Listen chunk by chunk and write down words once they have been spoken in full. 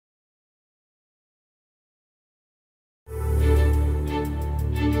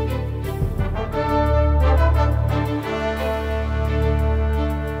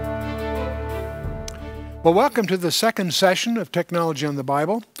Well, welcome to the second session of Technology on the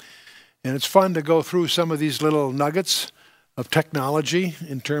Bible. And it's fun to go through some of these little nuggets of technology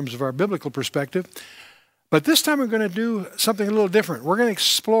in terms of our biblical perspective. But this time we're going to do something a little different. We're going to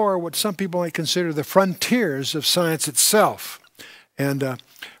explore what some people might consider the frontiers of science itself. And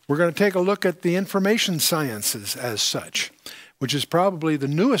we're going to take a look at the information sciences as such, which is probably the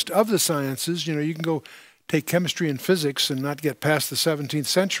newest of the sciences. You know, you can go take chemistry and physics and not get past the 17th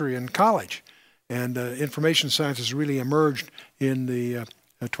century in college. And information sciences really emerged in the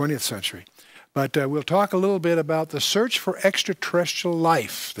 20th century. But we'll talk a little bit about the search for extraterrestrial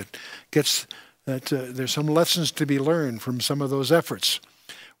life there's some lessons to be learned from some of those efforts.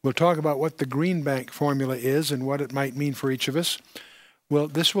 We'll talk about what the green bank formula is and what it might mean for each of us. Well,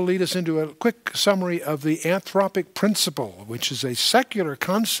 this will lead us into a quick summary of the anthropic principle, which is a secular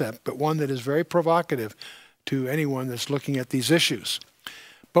concept, but one that is very provocative to anyone that's looking at these issues.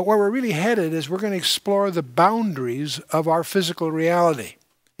 But where we're really headed is we're going to explore the boundaries of our physical reality.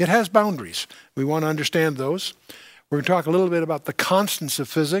 It has boundaries. We want to understand those. We're going to talk a little bit about the constants of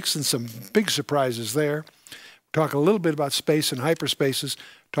physics and some big surprises there. Talk a little bit about space and hyperspaces.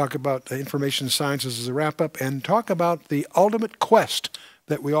 Talk about information sciences as a wrap-up. And talk about the ultimate quest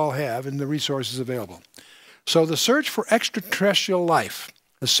that we all have and the resources available. So the search for extraterrestrial life,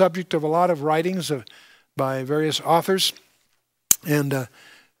 the subject of a lot of writings by various authors. And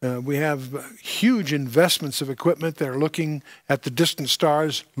we have huge investments of equipment that are looking at the distant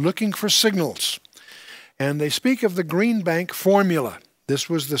stars, looking for signals. And they speak of the green bank formula. This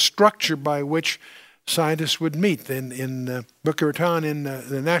was the structure by which scientists would meet in Boca Raton in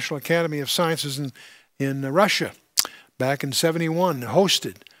the National Academy of Sciences in Russia back in '71,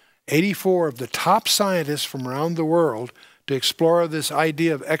 hosted 84 of the top scientists from around the world to explore this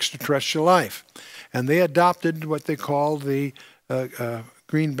idea of extraterrestrial life. And they adopted what they called the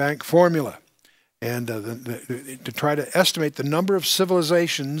green bank formula, and to try to estimate the number of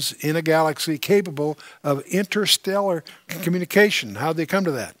civilizations in a galaxy capable of interstellar communication. How'd they come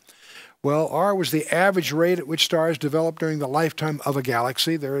to that? Well, R was the average rate at which stars develop during the lifetime of a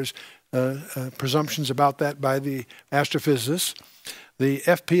galaxy. There is presumptions about that by the astrophysicists. The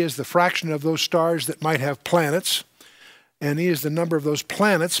FP is the fraction of those stars that might have planets, and E is the number of those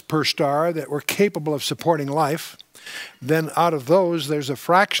planets per star that were capable of supporting life. Then out of those, there's a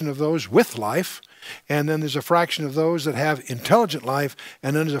fraction of those with life, and then there's a fraction of those that have intelligent life,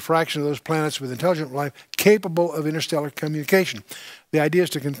 and then there's a fraction of those planets with intelligent life capable of interstellar communication. The idea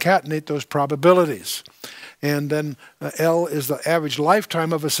is to concatenate those probabilities. And then L is the average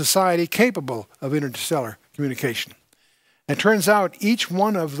lifetime of a society capable of interstellar communication. It turns out each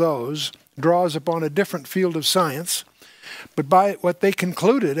one of those draws upon a different field of science. But by what they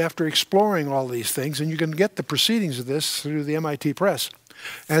concluded after exploring all these things, and you can get the proceedings of this through the MIT Press,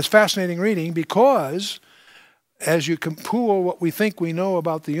 and it's fascinating reading because as you pool what we think we know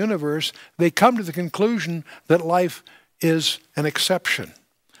about the universe, they come to the conclusion that life is an exception.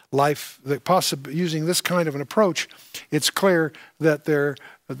 Using this kind of an approach, it's clear that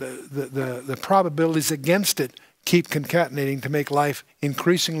the probabilities against it keep concatenating to make life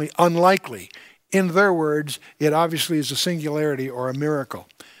increasingly unlikely. In their words, it obviously is a singularity or a miracle.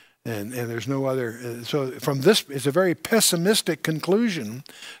 And there's no other. So from this, it's a very pessimistic conclusion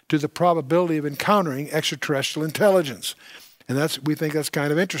to the probability of encountering extraterrestrial intelligence. And we think that's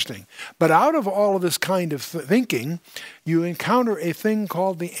kind of interesting. But out of all of this kind of thinking, you encounter a thing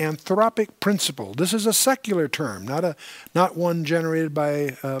called the anthropic principle. This is a secular term, not one generated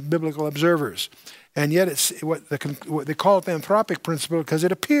by biblical observers. And yet it's what they call it the anthropic principle because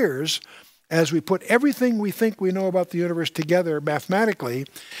it appears, as we put everything we think we know about the universe together mathematically,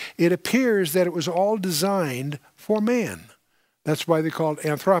 it appears that it was all designed for man. That's why they call it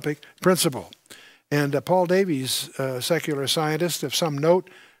anthropic principle. And Paul Davies, a secular scientist of some note,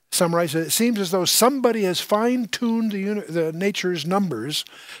 summarizes it seems as though somebody has fine-tuned the nature's numbers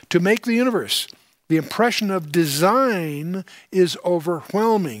to make the universe. The impression of design is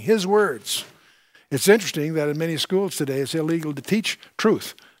overwhelming. His words. It's interesting that in many schools today it's illegal to teach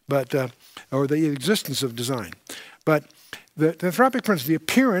truth, or the existence of design. But the anthropic principle, the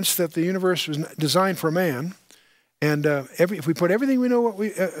appearance that the universe was designed for man, and if we put everything we know,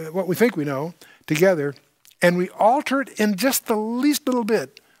 what we think we know, together, and we alter it in just the least little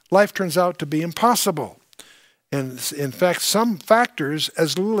bit, life turns out to be impossible. And in fact, some factors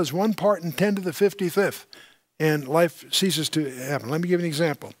as little as 1 part in 10 to the 55th, and life ceases to happen. Let me give you an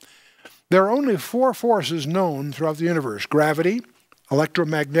example. There are only 4 forces known throughout the universe: gravity,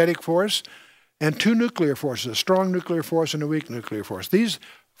 electromagnetic force, and 2 nuclear forces, a strong nuclear force and a weak nuclear force. These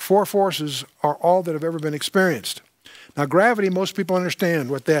 4 forces are all that have ever been experienced. Now, gravity, most people understand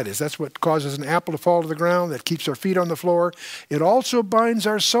what that is. That's what causes an apple to fall to the ground, that keeps our feet on the floor. It also binds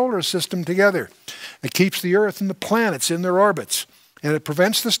our solar system together. It keeps the Earth and the planets in their orbits, and it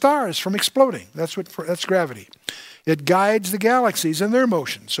prevents the stars from exploding. That's gravity. It guides the galaxies in their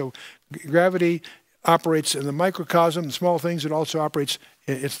motion. So gravity operates in the microcosm, the small things. It also operates,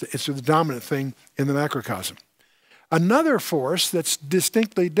 it's the dominant thing in the macrocosm. Another force that's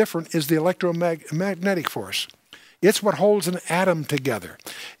distinctly different is the electromagnetic force. It's what holds an atom together.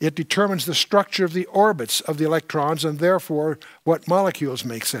 It determines the structure of the orbits of the electrons and therefore what molecules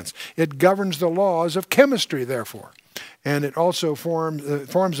make sense. It governs the laws of chemistry, therefore. And it also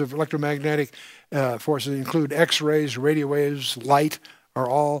forms of electromagnetic forces include X-rays, radio waves, light are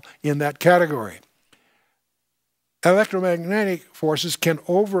all in that category. Electromagnetic forces can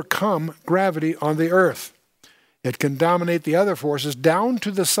overcome gravity on the Earth. It can dominate the other forces down to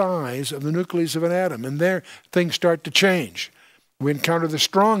the size of the nucleus of an atom, and there things start to change. We encounter the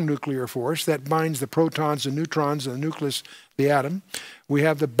strong nuclear force that binds the protons and neutrons in the nucleus of the atom. We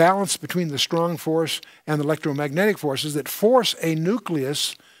have the balance between the strong force and the electromagnetic forces that force a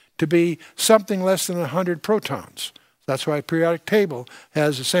nucleus to be something less than 100 protons. That's why a periodic table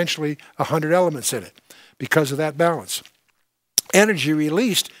has essentially 100 elements in it, because of that balance. Energy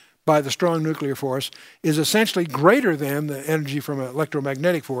released by the strong nuclear force is essentially greater than the energy from an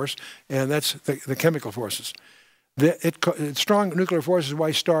electromagnetic force, and that's the chemical forces. Strong nuclear force is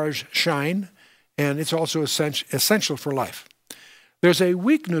why stars shine, and it's also essential for life. There's a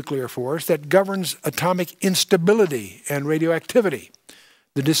weak nuclear force that governs atomic instability and radioactivity,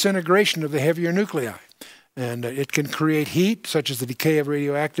 the disintegration of the heavier nuclei. And it can create heat, such as the decay of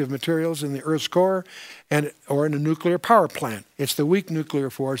radioactive materials in the Earth's core or in a nuclear power plant. It's the weak nuclear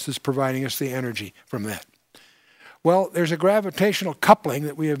force that's providing us the energy from that. Well, there's a gravitational coupling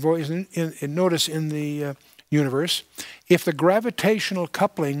that we have always noticed in the universe. If the gravitational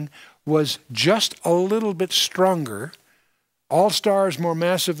coupling was just a little bit stronger, all stars more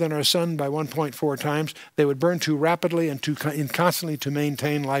massive than our sun by 1.4 times, they would burn too rapidly and constantly to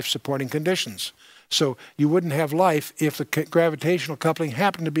maintain life-supporting conditions. So you wouldn't have life if the gravitational coupling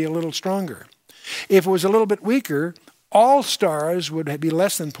happened to be a little stronger. If it was a little bit weaker, all stars would be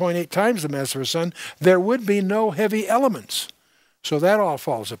less than 0.8 times the mass of our sun. There would be no heavy elements. So that all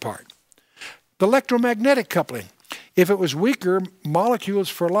falls apart. The electromagnetic coupling. If it was weaker, molecules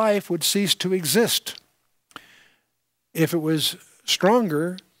for life would cease to exist. If it was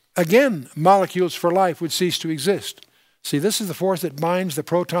stronger, again, molecules for life would cease to exist. See, this is the force that binds the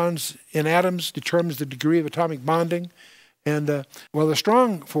protons in atoms, determines the degree of atomic bonding, and, well, the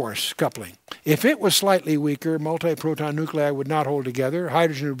strong force coupling. If it was slightly weaker, multi-proton nuclei would not hold together.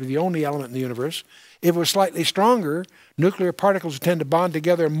 Hydrogen would be the only element in the universe. If it was slightly stronger, nuclear particles would tend to bond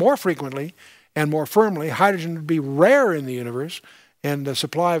together more frequently and more firmly. Hydrogen would be rare in the universe, and the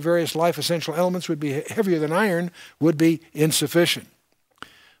supply of various life-essential elements would be heavier than iron, would be insufficient.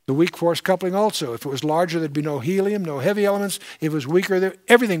 The weak force coupling also. If it was larger, there'd be no helium, no heavy elements. If it was weaker,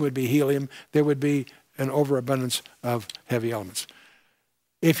 everything would be helium. There would be an overabundance of heavy elements.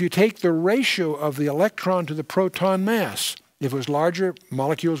 If you take the ratio of the electron to the proton mass, if it was larger,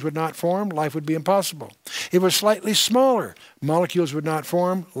 molecules would not form, life would be impossible. If it was slightly smaller, molecules would not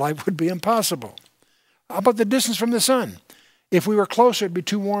form, life would be impossible. How about the distance from the sun? If we were closer, it'd be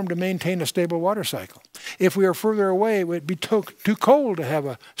too warm to maintain a stable water cycle. If we were further away, it would be too cold to have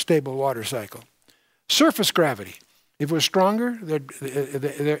a stable water cycle. Surface gravity. If it was stronger,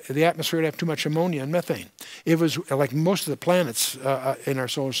 the atmosphere would have too much ammonia and methane. If it was like most of the planets in our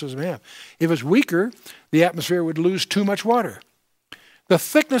solar system have. If it was weaker, the atmosphere would lose too much water. The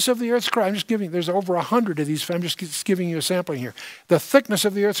thickness of the Earth's crust, there's over 100 of these, I'm just giving you a sampling here. The thickness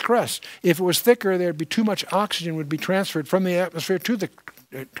of the Earth's crust. If it was thicker, there'd be too much oxygen would be transferred from the atmosphere to the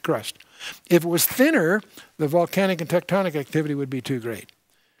crust. If it was thinner, the volcanic and tectonic activity would be too great.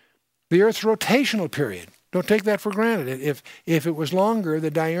 The Earth's rotational period. Don't take that for granted. If it was longer, the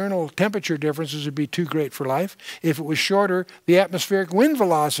diurnal temperature differences would be too great for life. If it was shorter, the atmospheric wind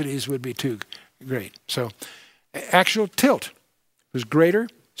velocities would be too great. So, axial tilt. If it was greater,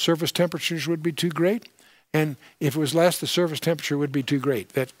 surface temperatures would be too great, and if it was less, the surface temperature would be too great.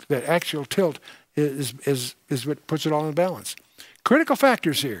 That axial tilt is what puts it all in balance. Critical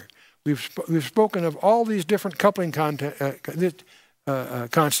factors here. We've spoken of all these different coupling constants,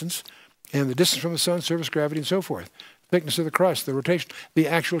 and the distance from the sun, surface gravity, and so forth. Thickness of the crust, the rotation, the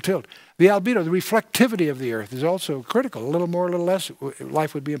axial tilt. The albedo, the reflectivity of the Earth is also critical. A little more, a little less,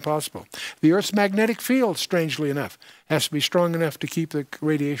 life would be impossible. The Earth's magnetic field, strangely enough, has to be strong enough to keep the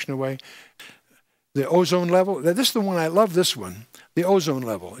radiation away. The ozone level, this is the one, I love this one, the ozone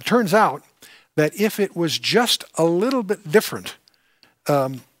level. It turns out that if it was just a little bit different,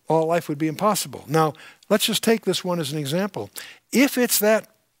 all life would be impossible. Now, let's just take this one as an example. If it's that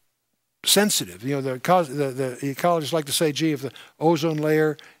sensitive, the ecologists like to say, gee, if the ozone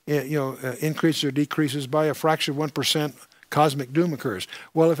layer increases or decreases by a fraction of 1%, cosmic doom occurs.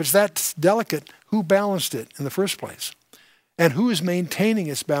 Well, if it's that delicate, who balanced it in the first place? And who is maintaining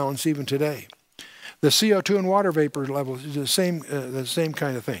its balance even today? The CO2 and water vapor level is the same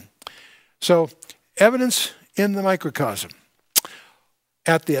kind of thing. So, evidence in the microcosm.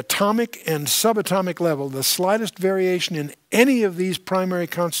 At the atomic and subatomic level, the slightest variation in any of these primary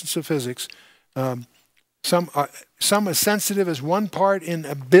constants of physics, some as sensitive as 1 part in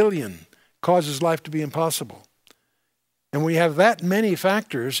a billion, causes life to be impossible. And we have that many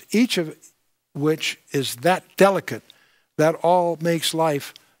factors, each of which is that delicate, that all makes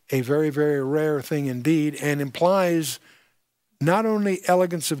life a very, very rare thing indeed, and implies not only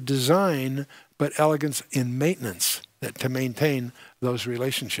elegance of design, but elegance in maintenance, to maintain those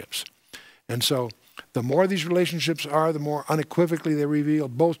relationships. And so the more these relationships are, the more unequivocally they reveal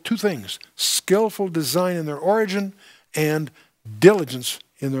both two things: skillful design in their origin and diligence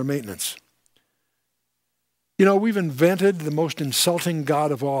in their maintenance. We've invented the most insulting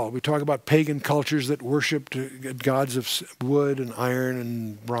god of all. We talk about pagan cultures that worshipped gods of wood and iron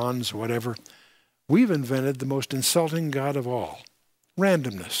and bronze, whatever. We've invented the most insulting god of all: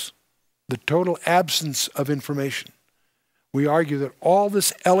 randomness, the total absence of information. We argue that all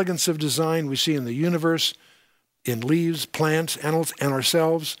this elegance of design we see in the universe, in leaves, plants, animals, and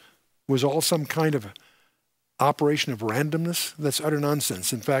ourselves, was all some kind of operation of randomness. That's utter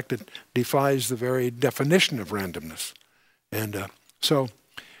nonsense. In fact, it defies the very definition of randomness. And so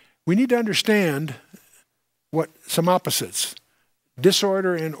we need to understand some opposites.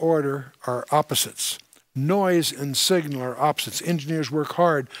 Disorder and order are opposites. Noise and signal are opposites. Engineers work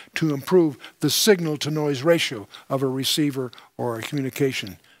hard to improve the signal-to-noise ratio of a receiver or a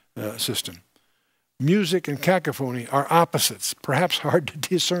communication system. Music and cacophony are opposites, perhaps hard to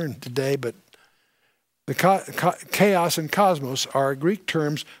discern today, but the chaos and cosmos are Greek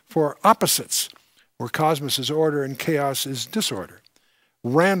terms for opposites, where cosmos is order and chaos is disorder.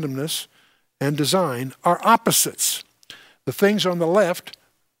 Randomness and design are opposites. The things on the left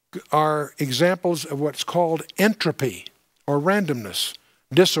are examples of what's called entropy or randomness.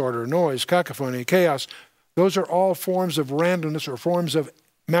 Disorder, noise, cacophony, chaos, those are all forms of randomness or forms of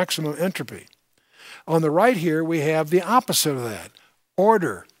maximum entropy. On the right here, we have the opposite of that: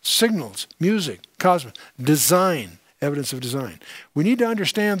 order, signals, music, cosmos, design, evidence of design. We need to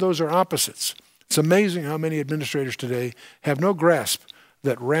understand those are opposites. It's amazing how many administrators today have no grasp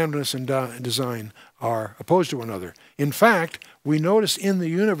that randomness and design are opposed to one another. In fact, we notice in the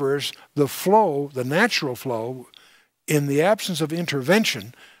universe the flow, the natural flow, in the absence of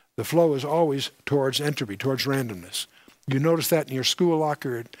intervention, the flow is always towards entropy, towards randomness. You notice that in your school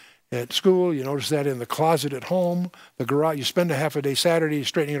locker at school, you notice that in the closet at home, the garage. You spend a half a day Saturday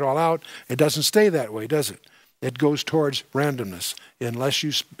straightening it all out. It doesn't stay that way, does it? It goes towards randomness unless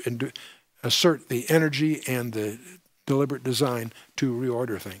you assert the energy and the deliberate design to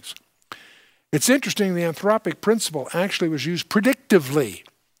reorder things. It's interesting, the anthropic principle actually was used predictively.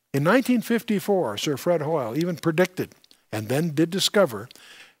 In 1954, Sir Fred Hoyle even predicted, and then did discover,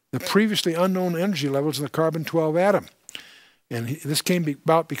 the previously unknown energy levels in the carbon-12 atom. And this came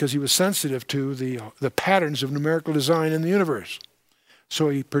about because he was sensitive to the patterns of numerical design in the universe. So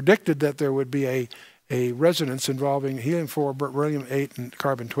he predicted that there would be a resonance involving helium-4, beryllium-8, and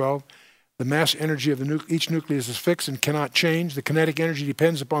carbon-12. The mass energy of each nucleus is fixed and cannot change. The kinetic energy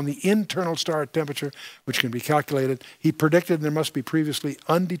depends upon the internal star temperature, which can be calculated. He predicted there must be previously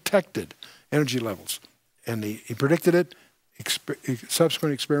undetected energy levels. And he predicted it.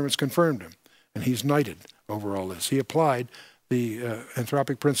 Subsequent experiments confirmed him. And he's knighted over all this. He applied the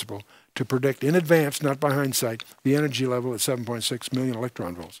anthropic principle to predict in advance, not by hindsight, the energy level at 7.6 million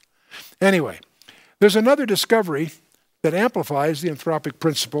electron volts. Anyway, there's another discovery that amplifies the anthropic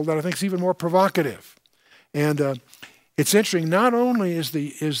principle that I think is even more provocative. And it's interesting, not only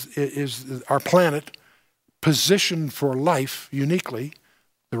is our planet positioned for life uniquely,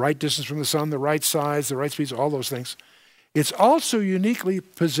 the right distance from the sun, the right size, the right speeds, all those things, it's also uniquely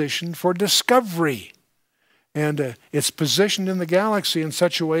positioned for discovery. And it's positioned in the galaxy in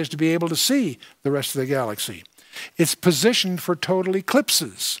such a way as to be able to see the rest of the galaxy. It's positioned for total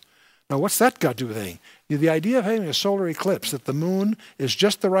eclipses. Now, what's that got to do with anything? The idea of having a solar eclipse, that the moon is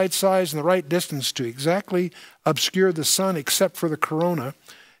just the right size and the right distance to exactly obscure the sun except for the corona,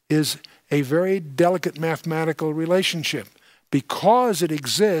 is a very delicate mathematical relationship. Because it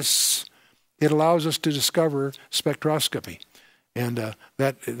exists, it allows us to discover spectroscopy. And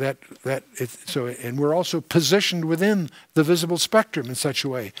and we're also positioned within the visible spectrum in such a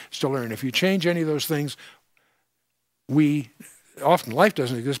way as to learn. If you change any of those things, often life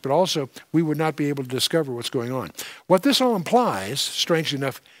doesn't exist, but also we would not be able to discover what's going on. What this all implies, strangely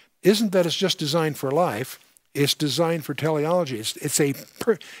enough, isn't that it's just designed for life. It's designed for teleology.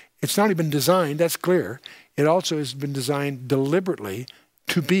 It's not even designed, that's clear. It also has been designed deliberately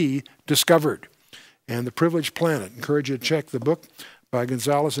to be discovered. And The Privileged Planet, encourage you to check the book by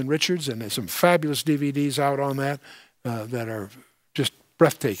Gonzalez and Richards, and there's some fabulous DVDs out on that that are just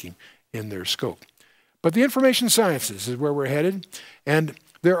breathtaking in their scope. But the information sciences is where we're headed, and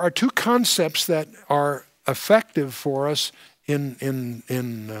there are two concepts that are effective for us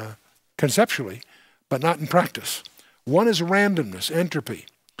conceptually, but not in practice. One is randomness, entropy.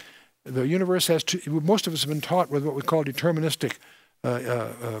 The universe has most of us have been taught with what we call deterministic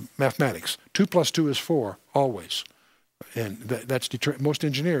mathematics. 2 + 2 is 4, always. And most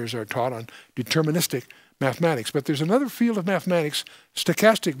engineers are taught on deterministic mathematics. But there's another field of mathematics,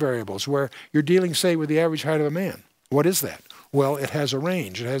 stochastic variables, where you're dealing, say, with the average height of a man. What is that? Well, it has a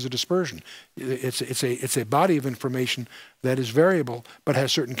range. It has a dispersion. It's a body of information that is variable but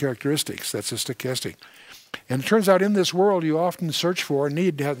has certain characteristics. That's a stochastic. And it turns out in this world you often search for and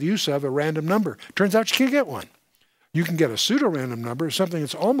need to have the use of a random number. Turns out you can't get one. You can get a pseudo-random number, something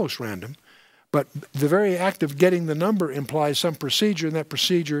that's almost random, but the very act of getting the number implies some procedure, and that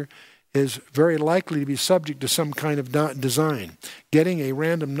procedure is very likely to be subject to some kind of design. Getting a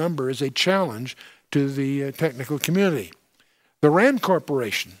random number is a challenge to the technical community. The Rand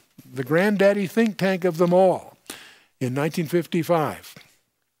Corporation, the granddaddy think tank of them all, in 1955,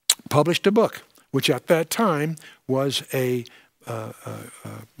 published a book, which at that time was a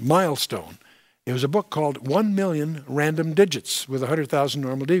milestone. It was a book called 1,000,000 Random Digits with 100,000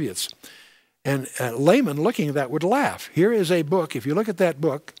 normal deviates. And a layman looking at that would laugh. Here is a book. If you look at that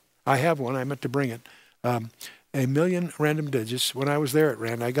book, I have one. I meant to bring it. 1,000,000 Random Digits. When I was there at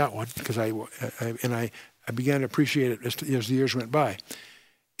Rand, I got one because I began to appreciate it as the years went by.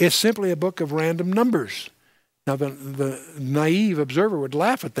 It's simply a book of random numbers. Now, the naive observer would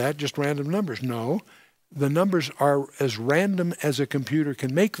laugh at that, just random numbers. No, the numbers are as random as a computer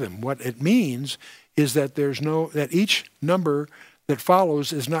can make them. What it means is that that each number that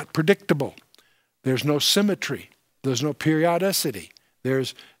follows is not predictable. There's no symmetry. There's no periodicity.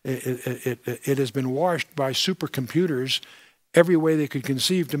 It has been washed by supercomputers every way they could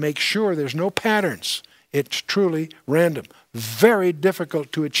conceive to make sure there's no patterns. It's truly random. Very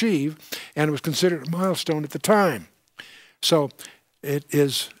difficult to achieve, and it was considered a milestone at the time. So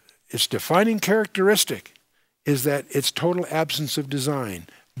its defining characteristic is that its total absence of design.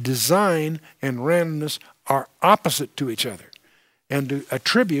 Design and randomness are opposite to each other. And to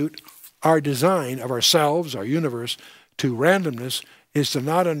attribute our design of ourselves, our universe, to randomness is to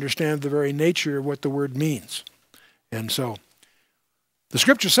not understand the very nature of what the word means. And so the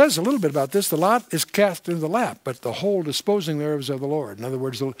scripture says a little bit about this. The lot is cast into the lap, but the whole disposing thereof is of the Lord. In other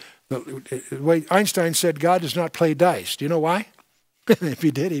words, the way Einstein said, God does not play dice. Do you know why? If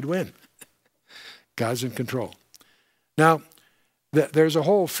he did, he'd win. God's in control. Now, there's a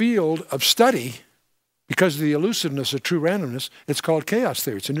whole field of study because of the elusiveness of true randomness. It's called chaos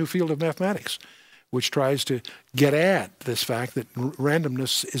theory. It's a new field of mathematics, which tries to get at this fact that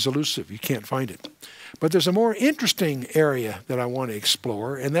randomness is elusive. You can't find it. But there's a more interesting area that I want to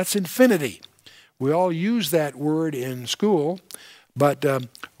explore, and that's infinity. We all use that word in school, but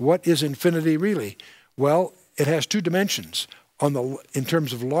what is infinity really? Well, it has two dimensions. In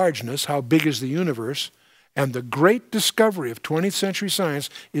terms of largeness, how big is the universe? And the great discovery of 20th century science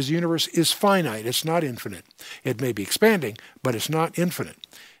is the universe is finite. It's not infinite. It may be expanding, but it's not infinite.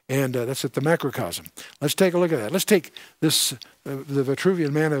 And that's at the macrocosm. Let's take a look at that. Let's take this, the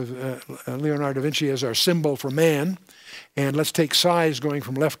Vitruvian Man of Leonardo da Vinci as our symbol for man. And let's take size going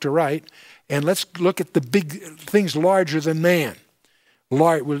from left to right. And let's look at the big things larger than man.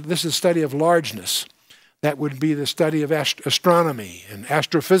 This is a study of largeness. That would be the study of astronomy and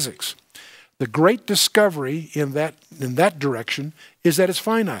astrophysics. The great discovery in that direction is that it's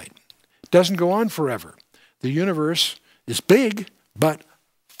finite. It doesn't go on forever. The universe is big, but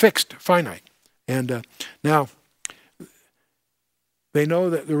fixed, finite. And now, they know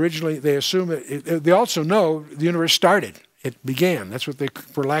that originally, they assume that, they also know the universe started. It began. That's what they,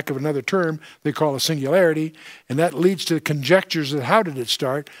 for lack of another term, they call a singularity. And that leads to conjectures of how did it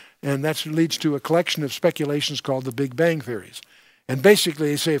start. And that leads to a collection of speculations called the Big Bang theories. And basically,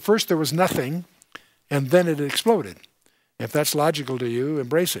 they say first there was nothing, and then it exploded. If that's logical to you,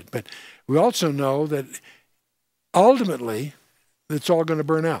 embrace it. But we also know that ultimately, it's all going to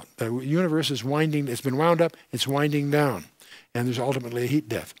burn out. The universe is winding, it's been wound up, it's winding down. and there's ultimately a heat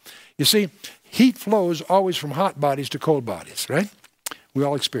death. You see, heat flows always from hot bodies to cold bodies, right? We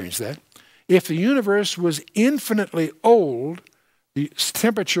all experience that. If the universe was infinitely old, the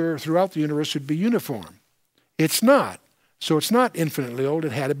temperature throughout the universe would be uniform. It's not. So it's not infinitely old.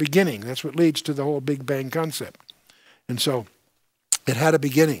 It had a beginning. That's what leads to the whole Big Bang concept. And so it had a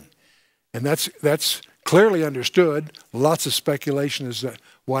beginning. And that's clearly understood. Lots of speculation as to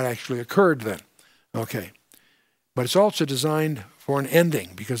what actually occurred then. Okay. But it's also designed for an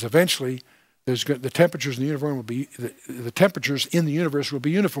ending, because eventually the temperatures in the universe will be the temperatures in the universe will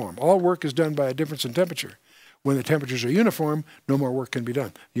be uniform. All work is done by a difference in temperature. When the temperatures are uniform, no more work can be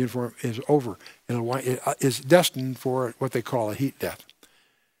done. The uniform is over. It is destined for what they call a heat death.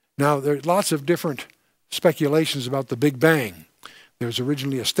 Now, there are lots of different speculations about the Big Bang. There was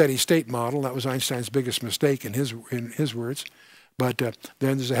originally a steady state model. That was Einstein's biggest mistake in his words. But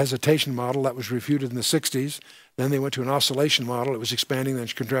then there's a hesitation model that was refuted in the 60s. Then they went to an oscillation model. It was expanding, then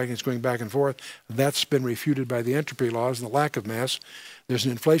contracting, it's going back and forth. That's been refuted by the entropy laws and the lack of mass. There's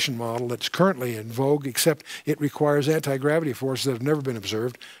an inflation model that's currently in vogue, except it requires anti-gravity forces that have never been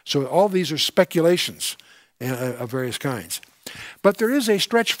observed. So all these are speculations of various kinds. But there is a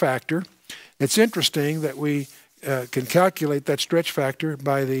stretch factor. It's interesting that we can calculate that stretch factor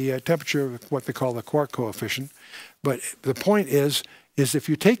by the temperature of what they call the quark coefficient. But the point is if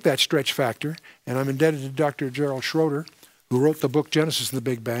you take that stretch factor, and I'm indebted to Dr. Gerald Schroeder, who wrote the book Genesis and the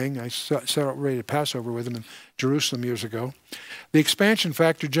Big Bang. I celebrated Passover with him in Jerusalem years ago. The expansion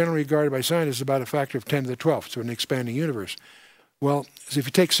factor generally regarded by scientists is about a factor of 10 to the 12th, so an expanding universe. Well, if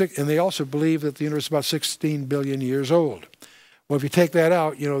you take and they also believe that the universe is about 16 billion years old. Well, if you take that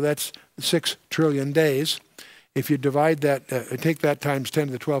out, that's 6 trillion days. If you divide that, take that times 10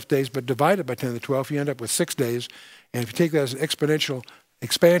 to the 12th days, but divide it by 10 to the 12th, you end up with 6 days. And if you take that as an exponential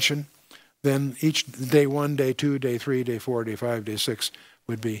expansion, then each day 1, day 2, day 3, day 4, day 5, day 6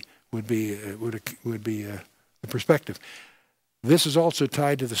 would be the perspective. This is also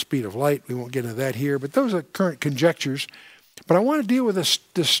tied to the speed of light. We won't get into that here, but those are current conjectures. But I want to deal with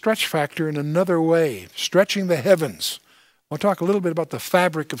this stretch factor in another way, stretching the heavens. I'll talk a little bit about the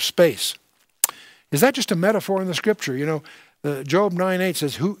fabric of space. Is that just a metaphor in the Scripture? Job 9:8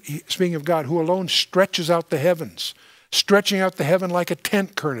 says, speaking of God, who alone stretches out the heavens, stretching out the heaven like a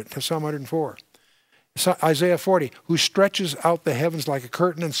tent curtain, to Psalm 104. Isaiah 40, who stretches out the heavens like a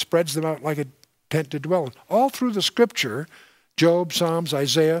curtain and spreads them out like a tent to dwell in. All through the Scripture, Job, Psalms,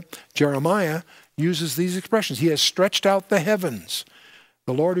 Isaiah, Jeremiah uses these expressions. He has stretched out the heavens.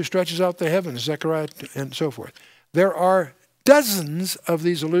 The Lord who stretches out the heavens, Zechariah, and so forth. There are dozens of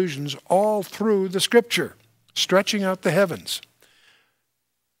these allusions all through the Scripture, stretching out the heavens.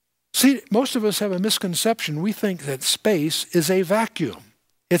 See, most of us have a misconception. We think that space is a vacuum.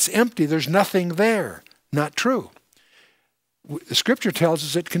 It's empty. There's nothing there. Not true. The Scripture tells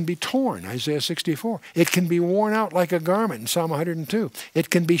us it can be torn, Isaiah 64. It can be worn out like a garment in Psalm 102. It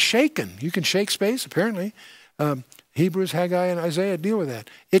can be shaken. You can shake space, apparently. Hebrews, Haggai, and Isaiah deal with that.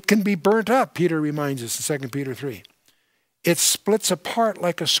 It can be burnt up, Peter reminds us in 2 Peter 3. It splits apart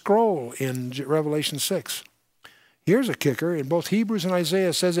like a scroll in Revelation 6. Here's a kicker. In both Hebrews and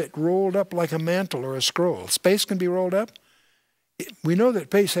Isaiah says it rolled up like a mantle or a scroll. Space can be rolled up. We know that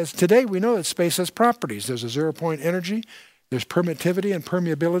today we know that space has properties. There's a zero-point energy. There's permittivity and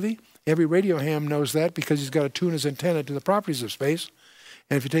permeability. Every radio ham knows that because he's got to tune his antenna to the properties of space.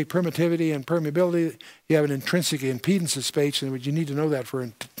 And if you take permittivity and permeability, you have an intrinsic impedance of space, and you need to know that for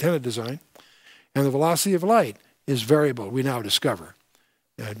antenna design. And the velocity of light is variable, we now discover.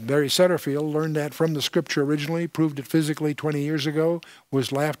 Barry Setterfield learned that from the Scripture originally, proved it physically 20 years ago,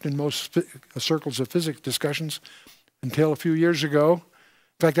 was laughed in most circles of physics discussions until a few years ago.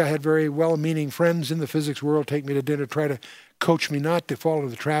 In fact, I had very well-meaning friends in the physics world take me to dinner, try to coach me not to fall into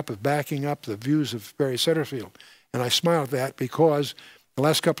the trap of backing up the views of Barry Setterfield. And I smile at that because the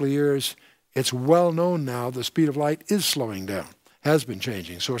last couple of years, it's well known now the speed of light is slowing down, has been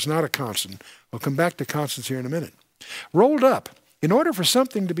changing, so it's not a constant. We'll come back to constants here in a minute. Rolled up. In order for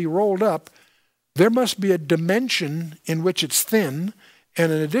something to be rolled up, there must be a dimension in which it's thin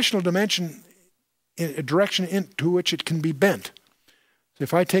and an additional dimension, a direction into which it can be bent. So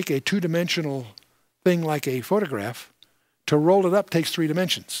if I take a two-dimensional thing like a photograph, to roll it up takes 3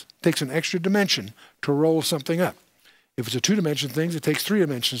 dimensions. It takes an extra dimension to roll something up. If it's a 2-dimension thing, it takes 3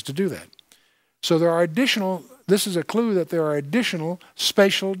 dimensions to do that. So there are this is a clue that there are additional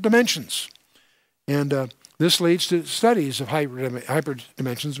spatial dimensions. And this leads to studies of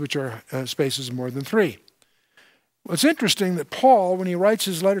hyperdimensions, which are spaces of more than 3. It's interesting that Paul, when he writes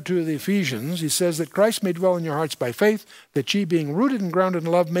his letter to the Ephesians, he says that Christ may dwell in your hearts by faith, that ye, being rooted and grounded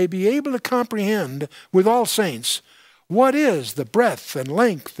in love, may be able to comprehend with all saints What is the breadth and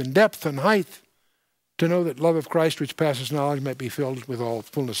length and depth and height, to know that love of Christ which passes knowledge might be filled with all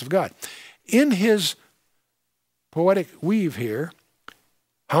fullness of God. In his poetic weave here,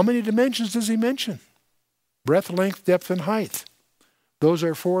 how many dimensions does he mention? Breadth, length, depth, and height. Those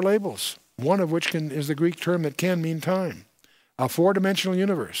are 4 labels, one of which is the Greek term that can mean time. A 4-dimensional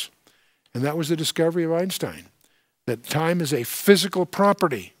universe. And that was the discovery of Einstein, that time is a physical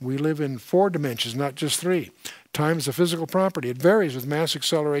property. We live in 4 dimensions, not just 3. Time is a physical property. It varies with mass,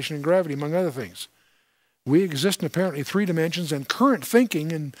 acceleration, and gravity, among other things. We exist in apparently 3 dimensions, and current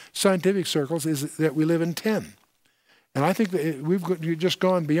thinking in scientific circles is that we live in 10. And I think that we've just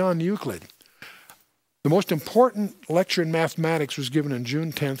gone beyond Euclid. The most important lecture in mathematics was given on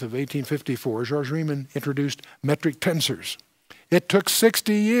June 10th of 1854. Georges Riemann introduced metric tensors. It took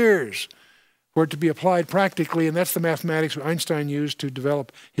 60 years for it to be applied practically, and that's the mathematics Einstein used to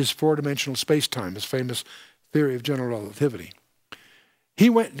develop his 4-dimensional space-time, his famous theory of general relativity.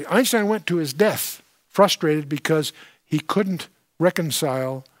 Einstein went to his death frustrated because he couldn't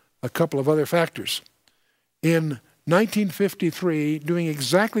reconcile a couple of other factors. In 1953, doing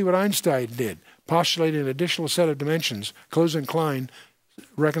exactly what Einstein did, postulating an additional set of dimensions, Close and Klein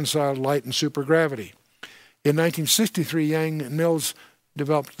reconciled light and supergravity. In 1963, Yang and Mills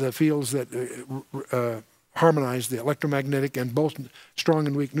developed the fields that harmonized the electromagnetic and both strong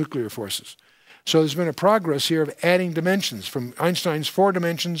and weak nuclear forces. So there's been a progress here of adding dimensions from Einstein's 4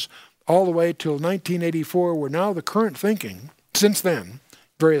 dimensions all the way till 1984, where now the current thinking, since then,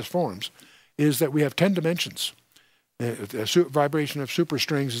 various forms, is that we have 10 dimensions. Vibration of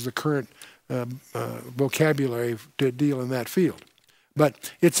superstrings is the current vocabulary to deal in that field.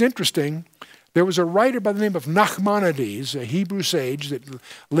 But it's interesting, there was a writer by the name of Nachmanides, a Hebrew sage that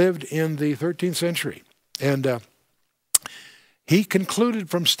lived in the 13th century. And he concluded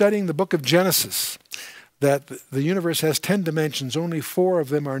from studying the book of Genesis that the universe has 10 dimensions. Only 4 of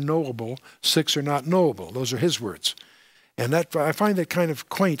them are knowable, 6 are not knowable. Those are his words. And that, I find that kind of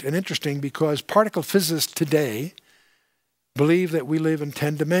quaint and interesting, because particle physicists today believe that we live in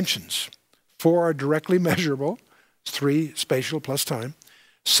 10 dimensions. 4 are directly measurable, 3 spatial plus time.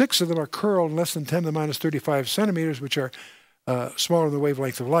 6 of them are curled less than 10 to the minus 35 centimeters, which are smaller than the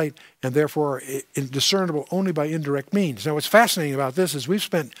wavelength of light, and therefore discernible only by indirect means. Now, what's fascinating about this is we've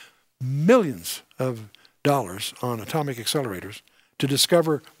spent millions of dollars on atomic accelerators to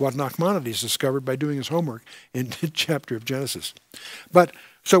discover what Nachmanides discovered by doing his homework in the chapter of Genesis. But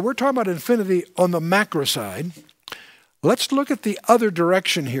so we're talking about infinity on the macro side. Let's look at the other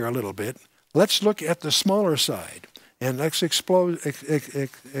direction here a little bit. Let's look at the smaller side, and let's explore the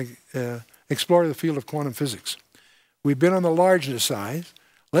field of quantum physics. We've been on the largeness side.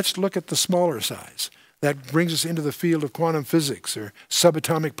 Let's look at the smaller size. That brings us into the field of quantum physics, or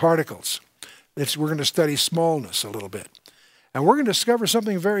subatomic particles. We're going to study smallness a little bit. And we're going to discover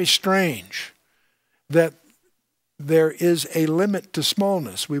something very strange, that there is a limit to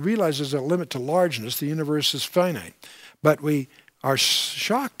smallness. We realize there's a limit to largeness. The universe is finite. But we are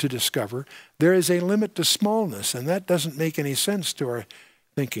shocked to discover there is a limit to smallness, and that doesn't make any sense to our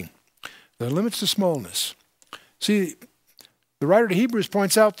thinking. The limits to smallness. See, the writer to Hebrews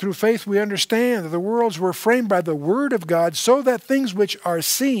points out, through faith we understand that the worlds were framed by the word of God, so that things which are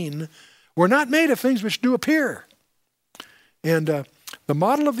seen were not made of things which do appear. And the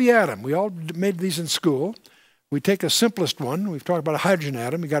model of the atom, we all made these in school. We take a simplest one. We've talked about a hydrogen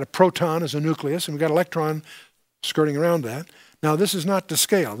atom. We've got a proton as a nucleus, and we've got an electron skirting around that. Now, this is not to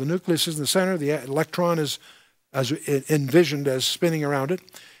scale. The nucleus is in the center. The electron is as envisioned as spinning around it.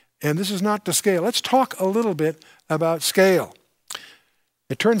 And this is not to scale. Let's talk a little bit about scale.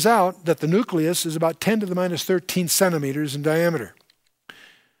 It turns out that the nucleus is about 10 to the minus 13 centimeters in diameter.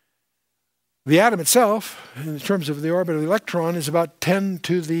 The atom itself, in terms of the orbit of the electron, is about 10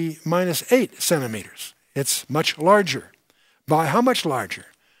 to the minus 8 centimeters. It's much larger. By how much larger?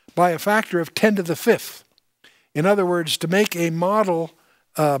 By a factor of 10 to the 5th. In other words, to make a model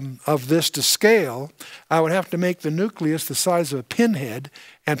of this to scale, I would have to make the nucleus the size of a pinhead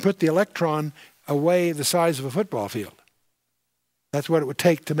and put the electron away the size of a football field. That's what it would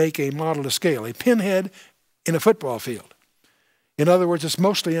take to make a model to scale. A pinhead in a football field. In other words, it's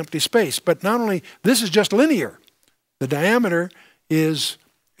mostly empty space. But not only, this is just linear. The diameter is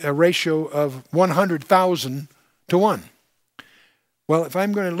a ratio of 100,000 to 1. Well, if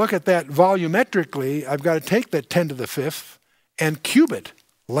I'm going to look at that volumetrically, I've got to take that 10 to the 5th and cube it,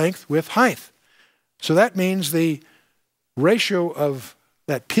 length with height. So that means the ratio of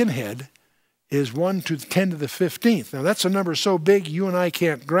that pinhead is 1 to 10 to the 15th. Now, that's a number so big you and I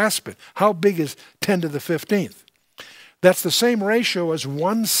can't grasp it. How big is 10 to the 15th? That's the same ratio as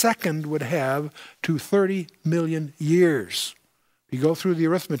 1 second would have to 30 million years. If you go through the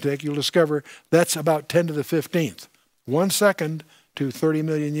arithmetic, you'll discover that's about 10 to the 15th. 1 second to 30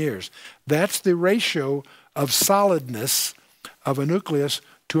 million years. That's the ratio of solidness of a nucleus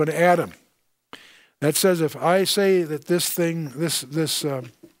to an atom. That says if I say that this thing, this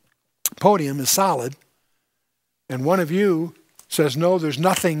podium is solid, and one of you says, no, there's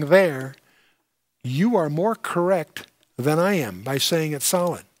nothing there, you are more correct than I am by saying it's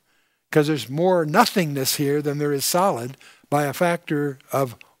solid. Because there's more nothingness here than there is solid by a factor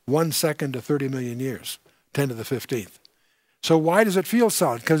of 1 second to 30 million years, 10 to the 15th. So why does it feel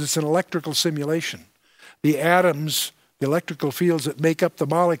solid? Because it's an electrical simulation. The atoms, the electrical fields that make up the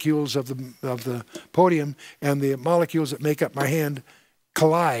molecules of the podium and the molecules that make up my hand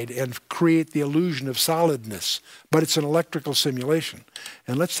collide and create the illusion of solidness. But it's an electrical simulation.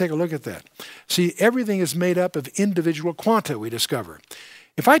 And let's take a look at that. See, everything is made up of individual quanta, we discover.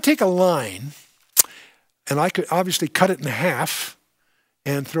 If I take a line, and I could obviously cut it in half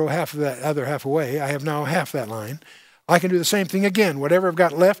and throw half of that other half away, I have now half that line. I can do the same thing again. Whatever I've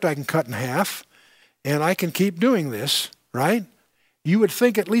got left, I can cut in half. And I can keep doing this, right? You would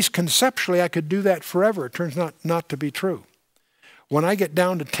think at least conceptually I could do that forever. It turns out not to be true. When I get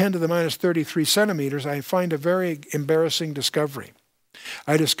down to 10 to the minus 33 centimeters, I find a very embarrassing discovery.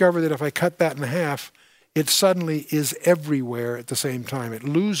 I discover that if I cut that in half, it suddenly is everywhere at the same time. It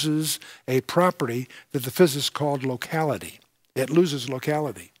loses a property that the physicists called locality. It loses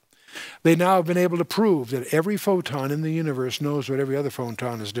locality. They now have been able to prove that every photon in the universe knows what every other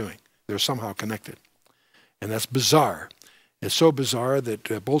photon is doing. They're somehow connected. And that's bizarre. It's so bizarre that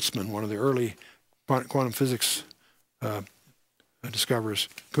Boltzmann, one of the early quantum physics discoverers,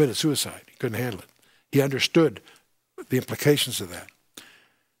 committed suicide. He couldn't handle it. He understood the implications of that.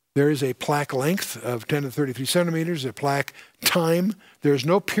 There is a Planck length of 10 to 33 centimeters, a Planck time. There is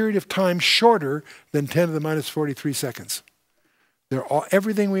no period of time shorter than 10 to the minus 43 seconds.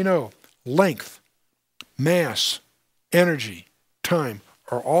 Everything we know, length, mass, energy, time,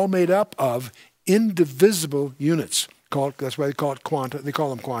 are all made up of indivisible units. That's why they call it quanta. They call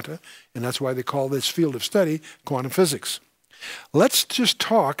them quanta, and that's why they call this field of study quantum physics. Let's just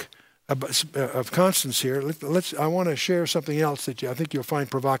talk of constants here. I want to share something else that I think you'll find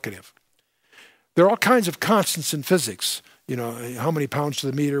provocative. There are all kinds of constants in physics. You know, how many pounds to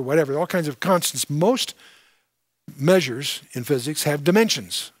the meter, whatever. All kinds of constants. Most measures in physics have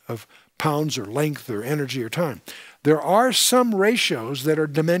dimensions of pounds or length or energy or time. There are some ratios that are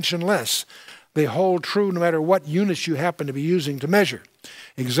dimensionless. They hold true no matter what units you happen to be using to measure.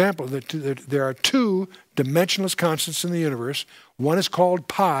 Example, there are two dimensionless constants in the universe. One is called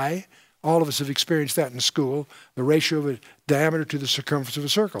pi. All of us have experienced that in school, the ratio of a diameter to the circumference of a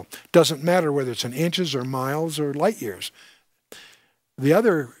circle. Doesn't matter whether it's in inches or miles or light years. The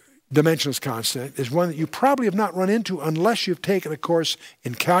other dimensionless constant is one that you probably have not run into unless you've taken a course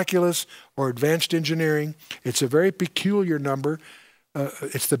in calculus or advanced engineering. It's a very peculiar number.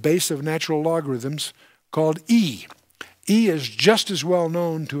 It's the base of natural logarithms called E. E is just as well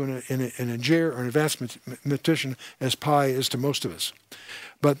known to an engineer or an advanced mathematician as pi is to most of us.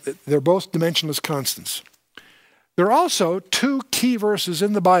 But they're both dimensionless constants. There are also two key verses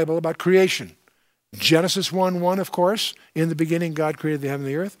in the Bible about creation. Genesis 1:1, of course, in the beginning God created the heaven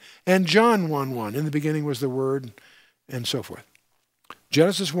and the earth, and John 1:1, in the beginning was the Word, and so forth.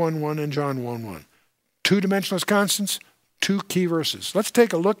 Genesis 1:1 and John 1:1. Two dimensionless constants, two key verses. Let's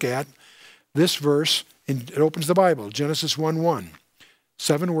take a look at this verse. It opens the Bible, Genesis 1:1.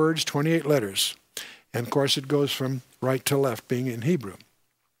 7 words, 28 letters. And of course it goes from right to left, being in Hebrew.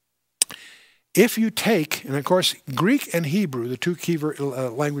 If you take, and of course Greek and Hebrew, the two key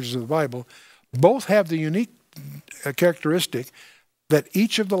languages of the Bible, both have the unique characteristic that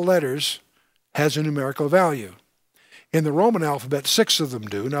each of the letters has a numerical value. In the Roman alphabet, 6 of them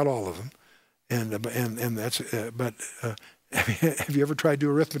do, not all of them. And that's, have you ever tried to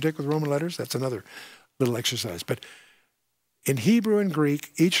do arithmetic with Roman letters? That's another little exercise. But in Hebrew and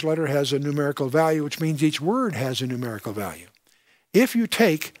Greek, each letter has a numerical value, which means each word has a numerical value. If you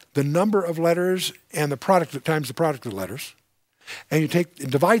take the number of letters and the product times the product of the letters, and you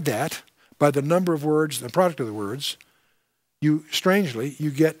divide that by the number of words and the product of the words, strangely,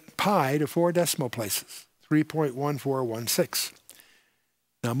 you get pi to 4 decimal places, 3.1416.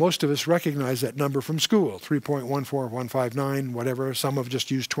 Now, most of us recognize that number from school, 3.14159, whatever. Some have just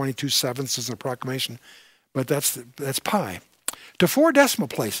used 22/7 as an approximation, but that's pi. To 4 decimal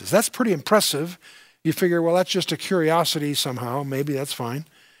places, that's pretty impressive. You figure, well, that's just a curiosity somehow. Maybe that's fine.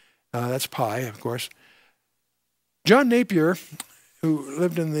 That's pi, of course. John Napier, who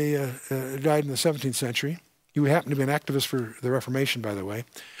lived died in the 17th century, He happened to be an activist for the Reformation, by the way.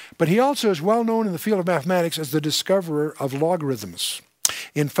 But he also is well known in the field of mathematics as the discoverer of logarithms.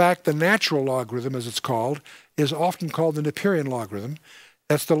 In fact, the natural logarithm, as it's called, is often called the Napierian logarithm.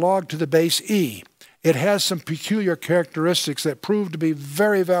 That's the log to the base e. It has some peculiar characteristics that prove to be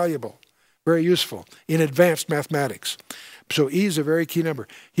very valuable, very useful in advanced mathematics. So e is a very key number.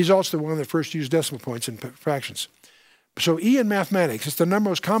 He's also the one that first used decimal points in fractions. So e in mathematics is the number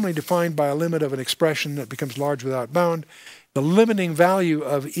most commonly defined by a limit of an expression that becomes large without bound. The limiting value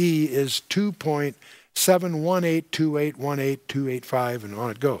of e is 2.71828182885, and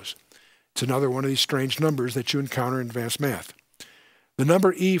on it goes. It's another one of these strange numbers that you encounter in advanced math. The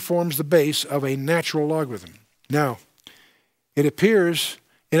number e forms the base of a natural logarithm. Now, it appears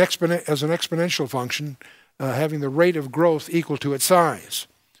as an exponential function having the rate of growth equal to its size.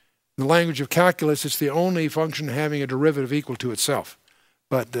 In the language of calculus, it's the only function having a derivative equal to itself.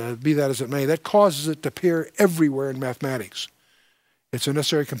 But be that as it may, that causes it to appear everywhere in mathematics. It's a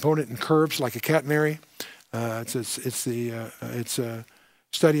necessary component in curves like a catenary. It's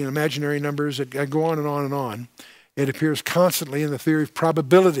studying imaginary numbers. It go on and on and on. It appears constantly in the theory of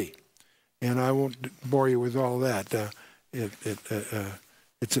probability. And I won't bore you with all that.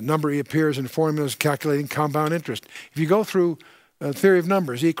 It's a number. E appears in formulas calculating compound interest. If you go through theory of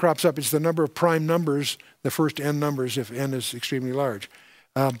numbers, E crops up. It's the number of prime numbers, the first n numbers, if n is extremely large.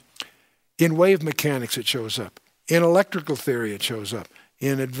 In wave mechanics, it shows up. In electrical theory, it shows up.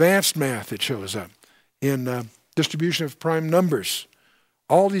 In advanced math, it shows up. In distribution of prime numbers.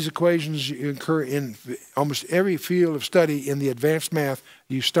 All these equations you incur in almost every field of study in the advanced math.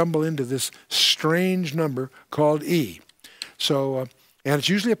 You stumble into this strange number called E. So, and it's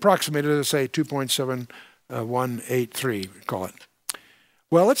usually approximated, as I say, 2.7183, call it.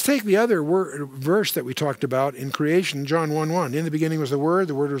 Well, let's take the other verse that we talked about in creation, John 1:1. In the beginning was the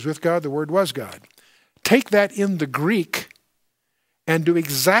Word was with God, the Word was God. Take that in the Greek and do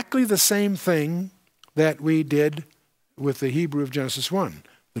exactly the same thing that we did with the Hebrew of Genesis 1.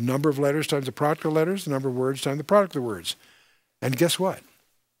 The number of letters times the product of letters, the number of words times the product of words. And guess what?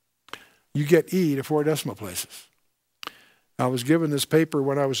 You get E to 4 decimal places. I was given this paper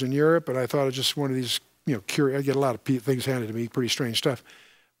when I was in Europe, and I thought it was just one of these, I get a lot of things handed to me, pretty strange stuff.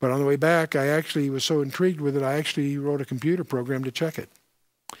 But on the way back, I actually was so intrigued with it, I actually wrote a computer program to check it.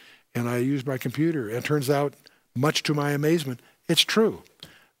 And I used my computer. And it turns out, much to my amazement, it's true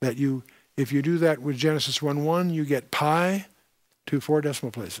that if you do that with Genesis 1:1, you get pi to 4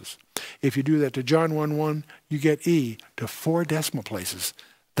 decimal places. If you do that to John 1:1, you get E to 4 decimal places.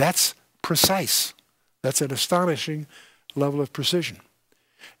 That's precise. That's an astonishing level of precision.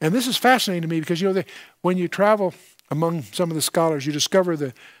 And this is fascinating to me because, when you travel among some of the scholars, you discover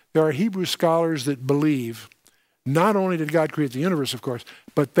that there are Hebrew scholars that believe not only did God create the universe, of course,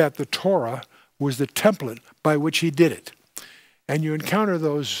 but that the Torah was the template by which he did it. And you encounter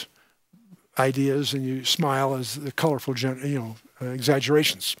those ideas and you smile as the colorful,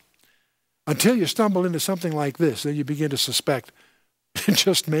 exaggerations. Until you stumble into something like this, then you begin to suspect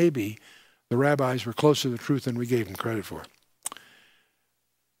just maybe the rabbis were closer to the truth than we gave them credit for.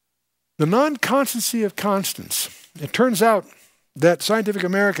 The non-constancy of constants. It turns out that Scientific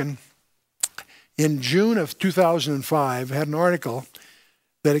American in June of 2005 had an article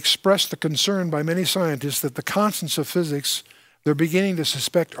that expressed the concern by many scientists that the constants of physics they're beginning to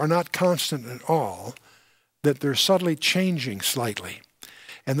suspect are not constant at all, that they're subtly changing slightly.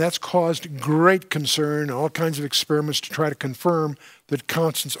 And that's caused great concern, all kinds of experiments to try to confirm that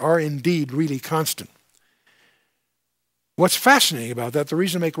constants are indeed really constant. What's fascinating about that, the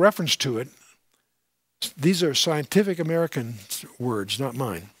reason I make reference to it, these are Scientific American words, not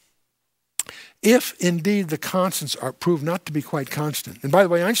mine. If indeed the constants are proved not to be quite constant, and by the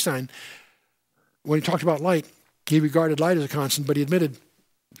way, Einstein, when he talked about light, he regarded light as a constant, but he admitted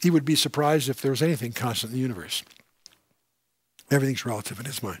he would be surprised if there was anything constant in the universe. Everything's relative in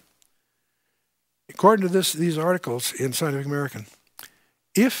his mind. According to these articles in Scientific American,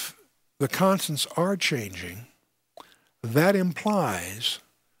 if the constants are changing, that implies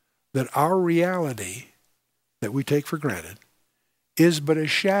that our reality that we take for granted is but a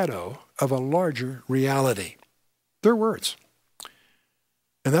shadow of a larger reality. They're words.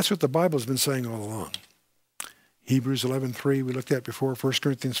 And that's what the Bible has been saying all along. Hebrews 11:3 we looked at before. 1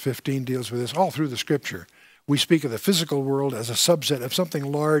 Corinthians 15 deals with this. All through the Scripture, we speak of the physical world as a subset of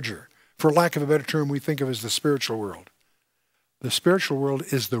something larger. For lack of a better term, we think of as the spiritual world. The spiritual world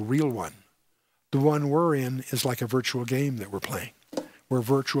is the real one. The one we're in is like a virtual game that we're playing. We're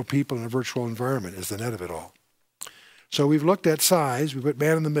virtual people in a virtual environment is the net of it all. So we've looked at size. We put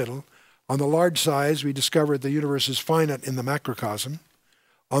man in the middle. On the large size, we discovered the universe is finite in the macrocosm.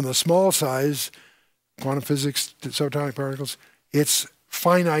 On the small size, quantum physics, subatomic particles, it's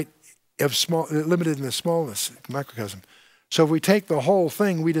finite, limited in the smallness, microcosm. So if we take the whole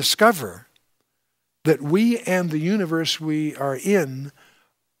thing, we discover that we and the universe we are in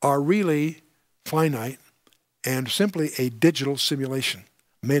are really finite and simply a digital simulation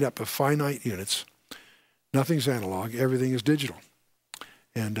made up of finite units. Nothing's analog, everything is digital.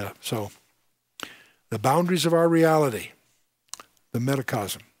 And so the boundaries of our reality, the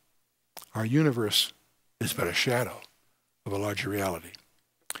metacosm, our universe is but a shadow of a larger reality.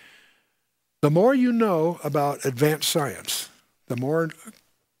 The more you know about advanced science, the more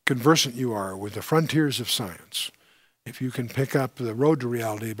conversant you are with the frontiers of science. If you can pick up The Road to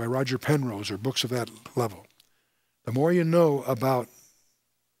Reality by Roger Penrose or books of that level, the more you know about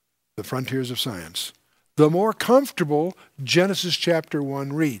the frontiers of science, the more comfortable Genesis chapter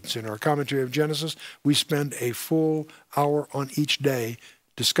 1 reads. In our commentary of Genesis, we spend a full hour on each day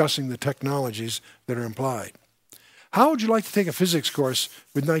discussing the technologies that are implied. How would you like to take a physics course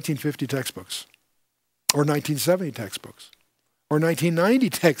with 1950 textbooks? Or 1970 textbooks? Or 1990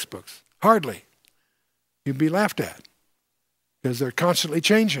 textbooks? Hardly. You'd be laughed at because they're constantly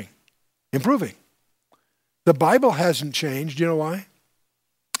changing, improving. The Bible hasn't changed. You know why?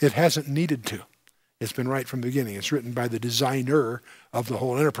 It hasn't needed to. It's been right from the beginning. It's written by the designer of the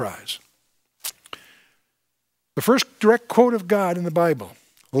whole enterprise. The first direct quote of God in the Bible,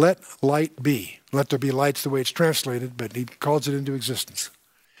 let light be. Let there be light's the way it's translated, but he calls it into existence.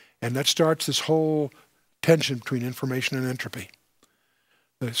 And that starts this whole tension between information and entropy.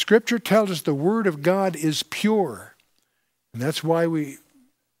 The Scripture tells us the Word of God is pure. And that's why we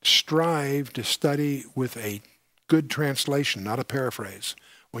strive to study with a good translation, not a paraphrase.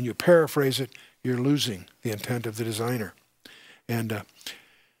 When you paraphrase it, you're losing the intent of the designer. And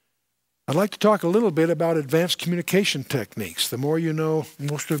I'd like to talk a little bit about advanced communication techniques. The more you know,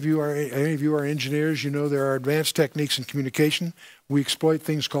 any of you are engineers, you know there are advanced techniques in communication. We exploit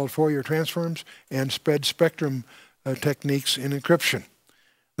things called Fourier transforms and spread spectrum techniques in encryption.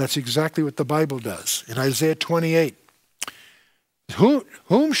 That's exactly what the Bible does. In Isaiah 28,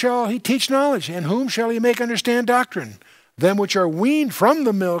 whom shall he teach knowledge, and whom shall he make understand doctrine? Them which are weaned from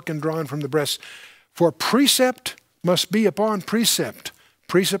the milk and drawn from the breast. For precept must be upon precept,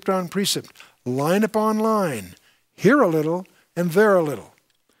 precept on precept, line upon line, here a little and there a little.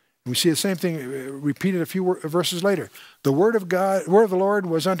 And we see the same thing repeated a few verses later. The word of God, word of the Lord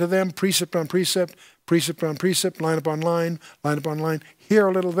was unto them precept on precept, precept on precept, line upon line upon line, here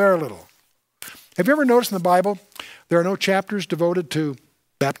a little, there a little. Have you ever noticed in the Bible there are no chapters devoted to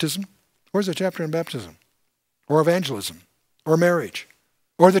baptism? Where's a chapter on baptism? Or evangelism? Or marriage?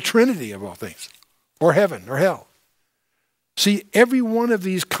 Or the Trinity of all things? Or heaven or hell? See, every one of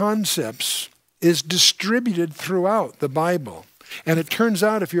these concepts is distributed throughout the Bible. And it turns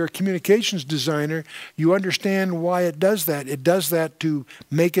out if you're a communications designer, you understand why it does that. It does that to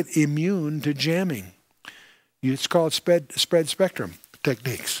make it immune to jamming. It's called spread spectrum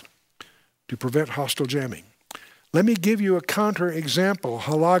techniques to prevent hostile jamming. Let me give you a counter example,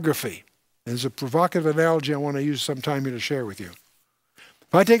 holography. There's a provocative analogy I want to use sometime here to share with you.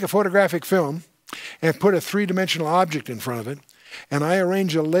 If I take a photographic film and put a three-dimensional object in front of it, and I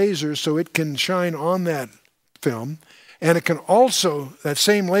arrange a laser so it can shine on that film, and it can also, that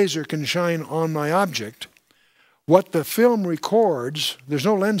same laser can shine on my object, what the film records, there's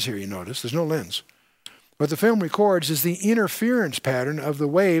no lens here, you notice, there's no lens. What the film records is the interference pattern of the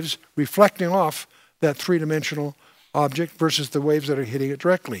waves reflecting off that three-dimensional object versus the waves that are hitting it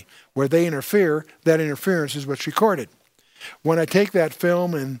directly. Where they interfere, that interference is what's recorded. When I take that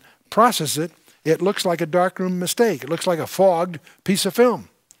film and process it, it looks like a darkroom mistake. It looks like a fogged piece of film.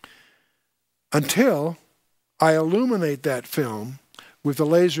 Until I illuminate that film with the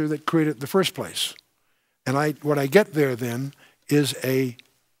laser that created it in the first place. And what I get there then is a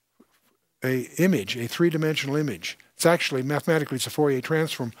image, a three-dimensional image. It's actually, mathematically, it's a Fourier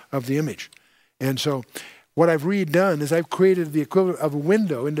transform of the image. And so what I've redone is I've created the equivalent of a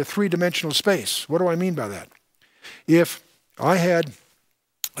window into three-dimensional space. What do I mean by that? If I had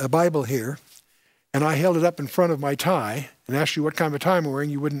a Bible here, and I held it up in front of my tie and asked you what kind of a tie I'm wearing,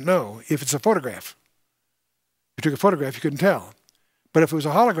 you wouldn't know if it's a photograph. If you took a photograph, you couldn't tell. But if it was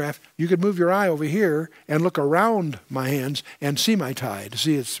a holograph, you could move your eye over here and look around my hands and see my tie to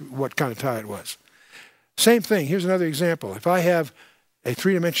see what kind of tie it was. Same thing. Here's another example. If I have a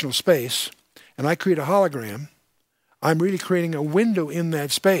three-dimensional space and I create a hologram, I'm really creating a window in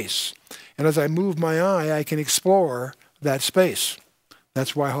that space. And as I move my eye, I can explore that space.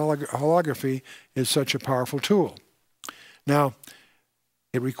 That's why holography is such a powerful tool. Now,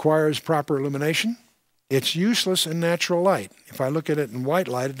 it requires proper illumination. It's useless in natural light. If I look at it in white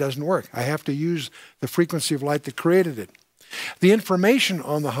light, it doesn't work. I have to use the frequency of light that created it. The information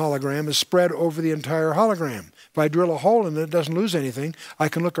on the hologram is spread over the entire hologram. If I drill a hole in it, it doesn't lose anything. I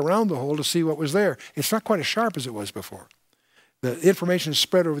can look around the hole to see what was there. It's not quite as sharp as it was before. The information is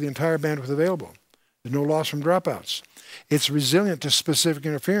spread over the entire bandwidth available. There's no loss from dropouts. It's resilient to specific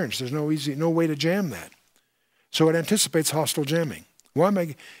interference. There's no way to jam that. So it anticipates hostile jamming. Why am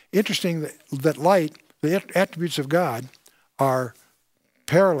I interesting that light, the attributes of God, are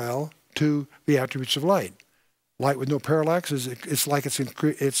parallel to the attributes of light. Light with no parallax it's like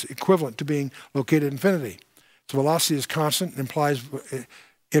it's equivalent to being located at infinity. Its velocity is constant and implies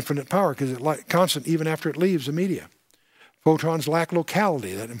infinite power because it's constant even after it leaves the media. Photons lack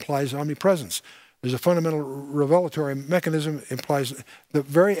locality. That implies omnipresence. There's a fundamental revelatory mechanism implies the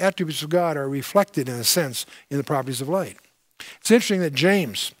very attributes of God are reflected in a sense in the properties of light. It's interesting that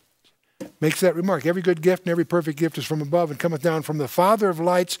James makes that remark. Every good gift and every perfect gift is from above and cometh down from the Father of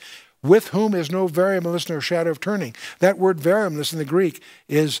lights, with whom is no variableness nor shadow of turning. That word variableness in the Greek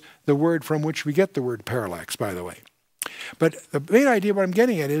is the word from which we get the word parallax, by the way. But the main idea what I'm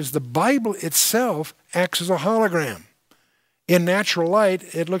getting at is the Bible itself acts as a hologram. In natural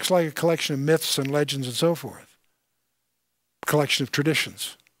light, it looks like a collection of myths and legends and so forth. A collection of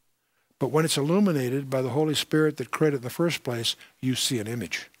traditions. But when it's illuminated by the Holy Spirit that created it in the first place, you see an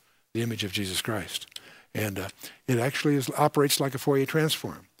image, the image of Jesus Christ. And it actually operates like a Fourier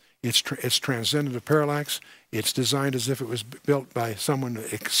transform. It's transcendent of parallax. It's designed as if it was built by someone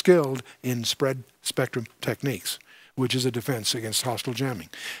skilled in spread spectrum techniques, which is a defense against hostile jamming.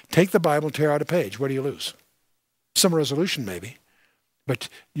 Take the Bible, tear out a page. What do you lose? Some resolution, maybe. But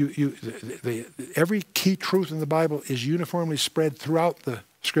every key truth in the Bible is uniformly spread throughout the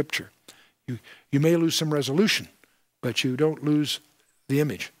Scripture. You may lose some resolution, but you don't lose the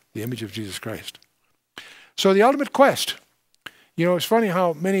image of Jesus Christ. So the ultimate quest. You know, it's funny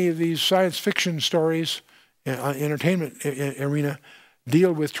how many of these science fiction stories, entertainment arena,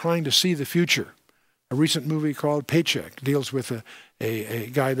 deal with trying to see the future. A recent movie called Paycheck deals with a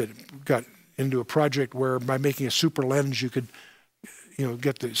guy that got into a project where by making a super lens you could,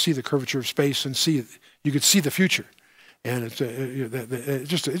 get to see the curvature of space and you could see the future. And it's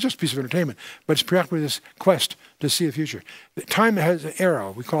just a piece of entertainment, but it's preoccupied with this quest to see the future. Time has an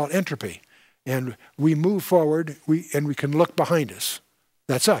arrow. We call it entropy. And we move forward, and we can look behind us.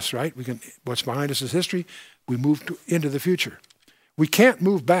 That's us, right? What's behind us is history. We move into the future. We can't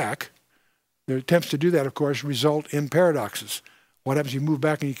move back. The attempts to do that, of course, result in paradoxes. What happens if you move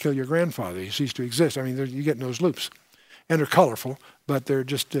back and you kill your grandfather? You cease to exist. I mean, you get in those loops. And they're colorful, but they're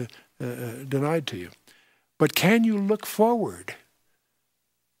just denied to you. But can you look forward?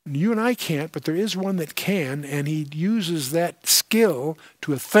 You and I can't, but there is one that can, and he uses that skill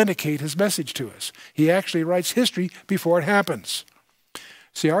to authenticate his message to us. He actually writes history before it happens.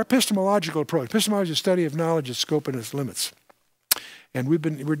 See, our epistemological approach, epistemology is a study of knowledge, its scope, and its limits. And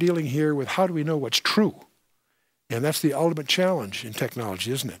we're dealing here with how do we know what's true? And that's the ultimate challenge in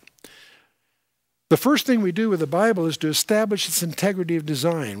technology, isn't it? The first thing we do with the Bible is to establish its integrity of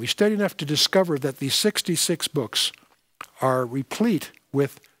design. We study enough to discover that these 66 books are replete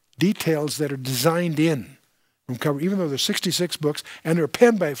with details that are designed in from cover, even though there's 66 books, and they're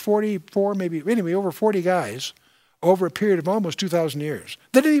penned by 44, maybe, anyway, over 40 guys over a period of almost 2,000 years.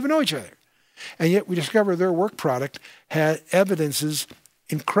 They didn't even know each other. And yet we discover their work product evidences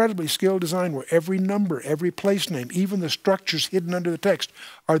incredibly skilled design where every number, every place name, even the structures hidden under the text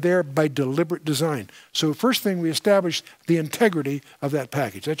are there by deliberate design. So first thing, we establish the integrity of that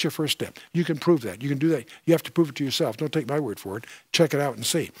package. That's your first step. You can prove that. You can do that. You have to prove it to yourself. Don't take my word for it. Check it out and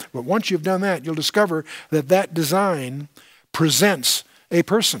see. But once you've done that, you'll discover that that design presents a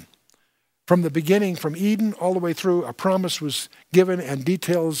person. From the beginning, from Eden all the way through, a promise was given and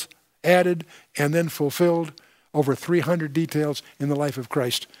details added and then fulfilled. Over 300 details in the life of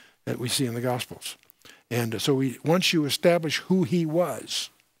Christ that we see in the Gospels. And so once you establish who he was,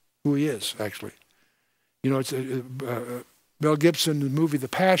 who he is, actually. It's Mel Gibson, the movie The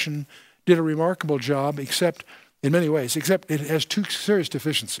Passion, did a remarkable job, in many ways, except it has two serious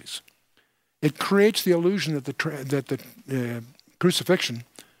deficiencies. It creates the illusion that the crucifixion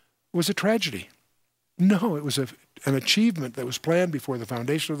was a tragedy. No, it was an achievement that was planned before the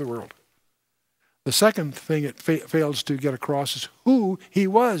foundation of the world. The second thing it fails to get across is who he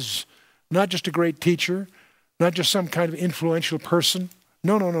was. Not just a great teacher, not just some kind of influential person.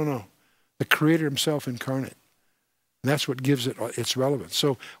 No. The Creator himself incarnate. And that's what gives it its relevance.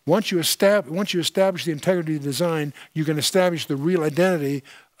 So once you establish the integrity of the design, you can establish the real identity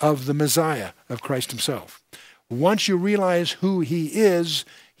of the Messiah, of Christ himself. Once you realize who he is,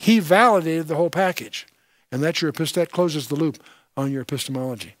 he validated the whole package. And that's that closes the loop on your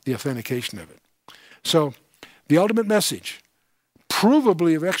epistemology, the authentication of it. So the ultimate message,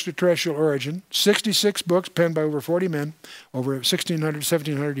 provably of extraterrestrial origin, 66 books penned by over 40 men over 1,600,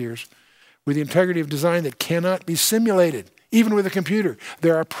 1,700 years, with the integrity of design that cannot be simulated, even with a computer.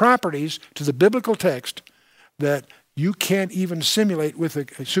 There are properties to the biblical text that you can't even simulate with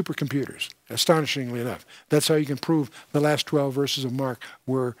supercomputers, astonishingly enough. That's how you can prove the last 12 verses of Mark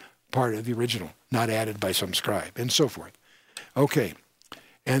were part of the original, not added by some scribe, and so forth. Okay,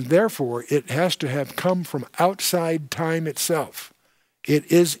 and therefore it has to have come from outside time itself.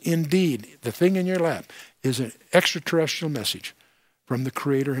 It is indeed, the thing in your lap is an extraterrestrial message from the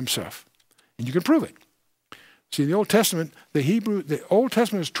Creator himself. And you can prove it. See, the Old Testament, the Old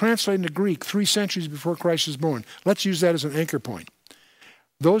Testament was translated into Greek 3 centuries before Christ was born. Let's use that as an anchor point.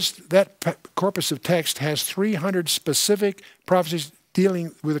 That corpus of text has 300 specific prophecies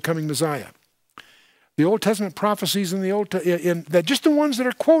dealing with the coming Messiah. The Old Testament prophecies just the ones that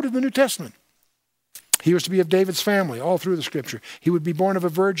are quoted in the New Testament. He was to be of David's family all through the Scripture. He would be born of a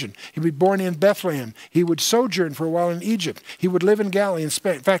virgin. He would be born in Bethlehem. He would sojourn for a while in Egypt. He would live in Galilee, in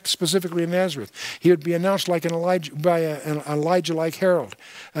fact, specifically in Nazareth. He would be announced like an Elijah-like herald.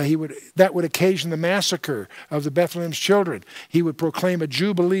 That would occasion the massacre of the Bethlehem's children. He would proclaim a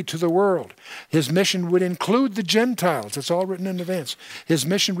jubilee to the world. His mission would include the Gentiles. It's all written in advance. His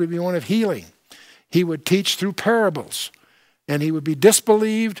mission would be one of healing. He would teach through parables. And he would be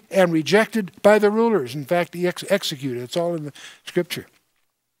disbelieved and rejected by the rulers. In fact, he executed. It's all in the Scripture.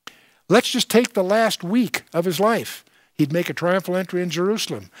 Let's just take the last week of his life. He'd make a triumphal entry in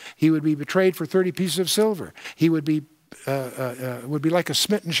Jerusalem. He would be betrayed for 30 pieces of silver. He would be like a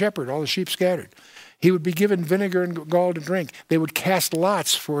smitten shepherd, all the sheep scattered. He would be given vinegar and gall to drink. They would cast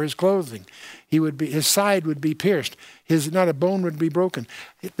lots for his clothing. His side would be pierced. Not a bone would be broken.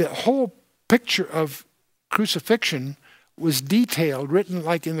 The whole picture of crucifixion was detailed, written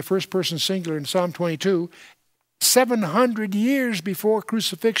like in the first person singular in Psalm 22, 700 years before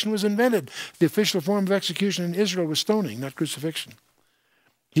crucifixion was invented. The official form of execution in Israel was stoning, not crucifixion.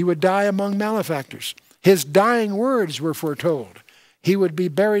 He would die among malefactors. His dying words were foretold. He would be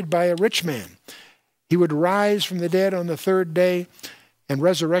buried by a rich man. He would rise from the dead on the third day, and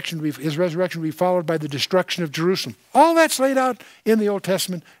his resurrection would be followed by the destruction of Jerusalem. All that's laid out in the Old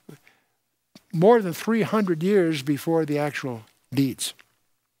Testament more than 300 years before the actual deeds.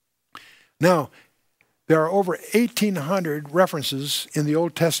 Now, there are over 1,800 references in the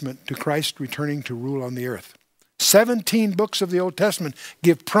Old Testament to Christ returning to rule on the earth. 17 books of the Old Testament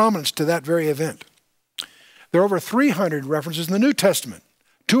give prominence to that very event. There are over 300 references in the New Testament.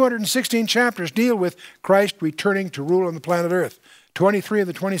 216 chapters deal with Christ returning to rule on the planet Earth. 23 of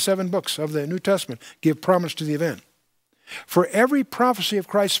the 27 books of the New Testament give prominence to the event. For every prophecy of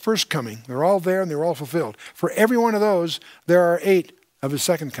Christ's first coming, they're all there and they're all fulfilled. For every one of those, there are 8 of his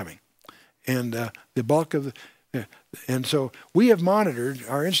second coming. And the bulk of and so we have monitored,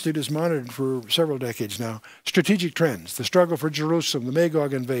 our institute has monitored for several decades now, strategic trends, the struggle for Jerusalem, the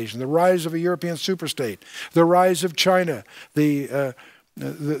Magog invasion, the rise of a European superstate, the rise of China, the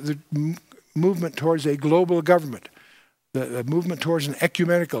movement towards a global government, the movement towards an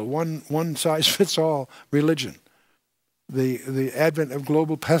ecumenical, one-size-fits-all religion, the advent of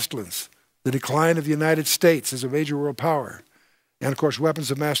global pestilence, the decline of the United States as a major world power, and of course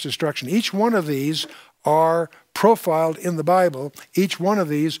weapons of mass destruction. Each one of these are profiled in the Bible. Each one of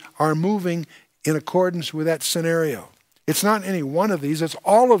these are moving in accordance with that scenario. It's not any one of these, it's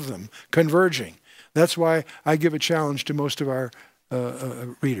all of them converging. That's why I give a challenge to most of our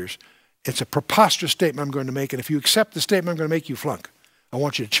readers. It's a preposterous statement I'm going to make, and if you accept the statement I'm going to make, you flunk. I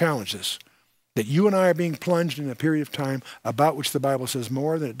want you to challenge this. That you and I are being plunged in a period of time about which the Bible says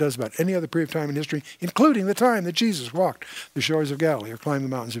more than it does about any other period of time in history, including the time that Jesus walked the shores of Galilee or climbed the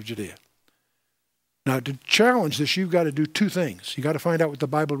mountains of Judea. Now, to challenge this, you've got to do 2 things. You've got to find out what the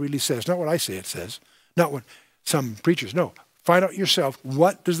Bible really says. Not what I say it says. Not what some preachers. No. Find out yourself,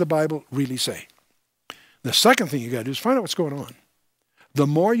 what does the Bible really say? The second thing you've got to do is find out what's going on. The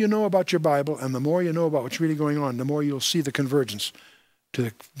more you know about your Bible and the more you know about what's really going on, the more you'll see the convergence to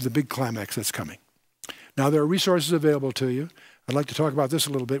the big climax that's coming. Now, there are resources available to you. I'd like to talk about this a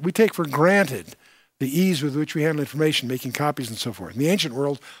little bit. We take for granted the ease with which we handle information, making copies and so forth. In the ancient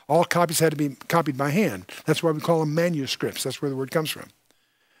world, all copies had to be copied by hand. That's why we call them manuscripts. That's where the word comes from.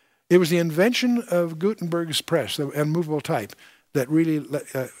 It was the invention of Gutenberg's press, and movable type, that really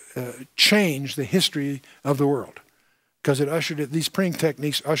changed the history of the world. Because these printing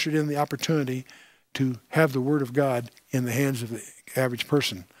techniques ushered in the opportunity to have the Word of God in the hands of the average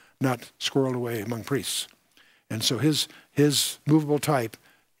person, not squirreled away among priests. And so his movable type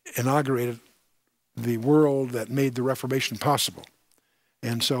inaugurated the world that made the Reformation possible.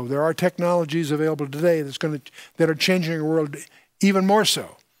 And so there are technologies available today that are changing our world even more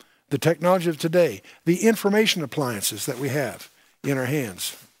so. The technology of today, the information appliances that we have in our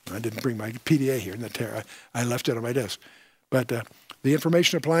hands. I didn't bring my PDA here, I left it on my desk. But the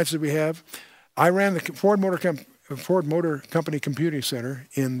information appliances we have, I ran the Ford Motor Company Computing Center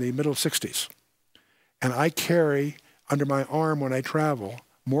in the middle 60s. And I carry under my arm when I travel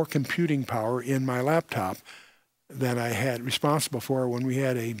more computing power in my laptop than I had responsible for when we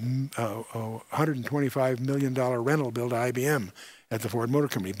had a $125 million rental bill to IBM at the Ford Motor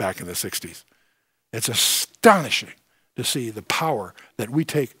Company back in the 60s. It's astonishing to see the power that we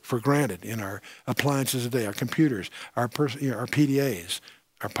take for granted in our appliances today, our computers, our PDAs,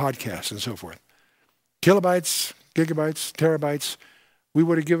 our podcasts, and so forth. Kilobytes, gigabytes, terabytes. We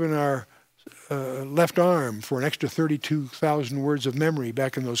would have given our left arm for an extra 32,000 words of memory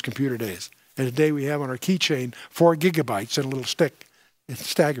back in those computer days. And today we have on our keychain 4 gigabytes and a little stick. It's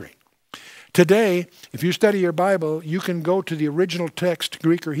staggering. Today, if you study your Bible, you can go to the original text,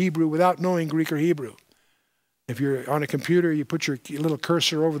 Greek or Hebrew, without knowing Greek or Hebrew. If you're on a computer, you put your little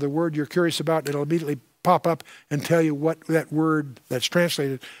cursor over the word you're curious about, and it'll immediately pop up and tell you what that word that's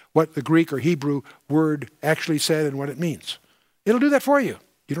translated, what the Greek or Hebrew word actually said and what it means. It'll do that for you.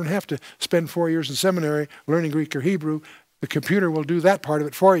 You don't have to spend 4 years in seminary learning Greek or Hebrew. The computer will do that part of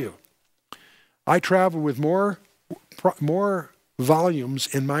it for you. I travel with more volumes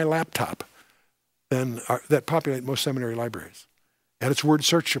in my laptop than that populate most seminary libraries. And it's word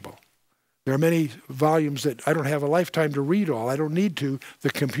searchable. There are many volumes that I don't have a lifetime to read all. I don't need to.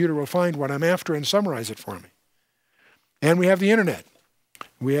 The computer will find what I'm after and summarize it for me. And we have the internet.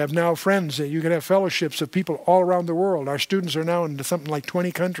 We have now friends that you can have fellowships of people all around the world. Our students are now in something like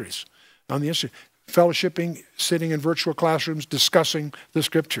 20 countries on the institute, fellowshipping, sitting in virtual classrooms, discussing the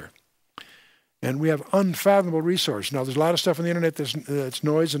Scripture. And we have unfathomable resources. Now, there's a lot of stuff on the internet that's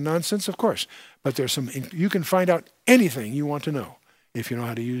noise and nonsense, of course. But there's you can find out anything you want to know if you know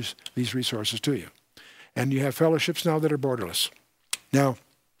how to use these resources to you. And you have fellowships now that are borderless. Now,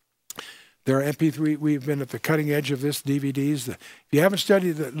 there are MP3, we've been at the cutting edge of this, DVDs. If you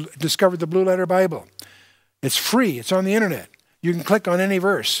haven't discovered the Blue Letter Bible, it's free, it's on the internet. You can click on any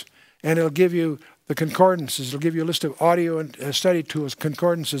verse, and it'll give you the concordances. It'll give you a list of audio and study tools,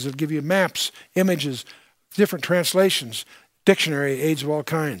 concordances. It'll give you maps, images, different translations, dictionary aids of all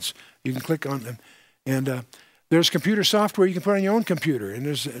kinds. You can click on them. And there's computer software you can put on your own computer.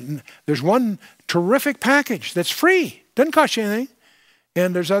 And there's one terrific package that's free. Doesn't cost you anything.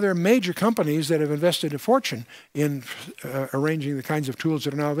 And there's other major companies that have invested a fortune in arranging the kinds of tools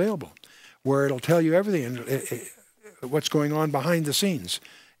that are now available, where it'll tell you everything and what's going on behind the scenes.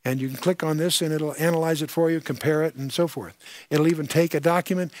 And you can click on this and it'll analyze it for you, compare it, and so forth. It'll even take a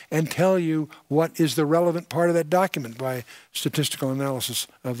document and tell you what is the relevant part of that document by statistical analysis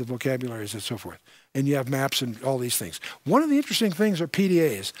of the vocabularies and so forth. And you have maps and all these things. One of the interesting things are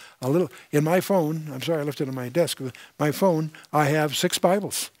PDAs. In my phone, I'm sorry I left it on my desk, my phone, I have 6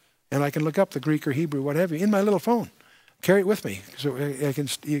 Bibles. And I can look up the Greek or Hebrew, what have you, in my little phone. Carry it with me. So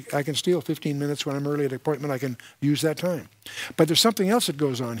I can steal 15 minutes when I'm early at an appointment. I can use that time. But there's something else that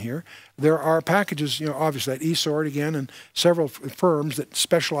goes on here. There are packages, obviously that eSword again, and several firms that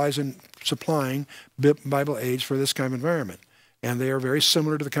specialize in supplying Bible aids for this kind of environment. And they are very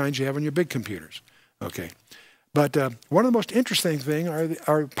similar to the kinds you have on your big computers. Okay. But one of the most interesting things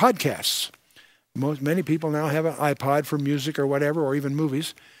are podcasts. Many people now have an iPod for music or whatever, or even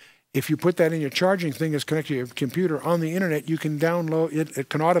movies. If you put that in your charging thing that's connected to your computer on the internet, you can download it. It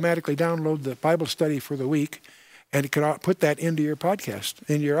can automatically download the Bible study for the week, and it can put that into your podcast,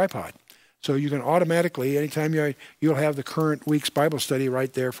 into your iPod. So you can automatically, anytime you'll have the current week's Bible study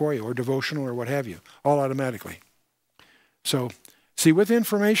right there for you, or devotional or what have you, all automatically. So, see, with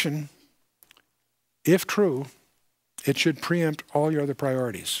information, if true, it should preempt all your other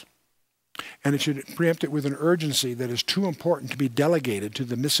priorities. And it should preempt it with an urgency that is too important to be delegated to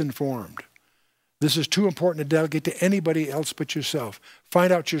the misinformed. This is too important to delegate to anybody else but yourself.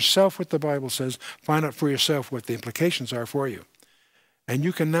 Find out yourself what the Bible says. Find out for yourself what the implications are for you. And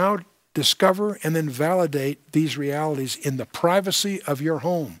you can now discover and then validate these realities in the privacy of your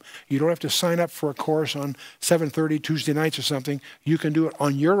home. You don't have to sign up for a course on 7:30 Tuesday nights or something. You can do it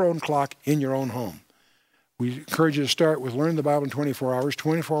on your own clock in your own home. We encourage you to start with Learn the Bible in 24 hours,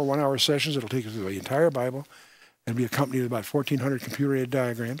 24 one-hour sessions. It'll take you through the entire Bible and be accompanied with about 1,400 computer-aided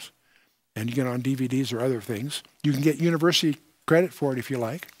diagrams. And you get on DVDs or other things. You can get university credit for it if you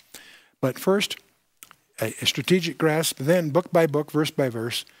like. But first, a strategic grasp, then book by book, verse by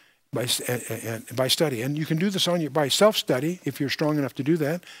verse, by study. And you can do this by self-study if you're strong enough to do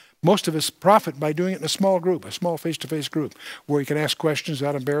that. Most of us profit by doing it in a small group, a small face-to-face group, where you can ask questions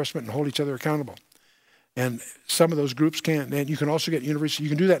without embarrassment and hold each other accountable. And some of those groups can, and you can also get university, you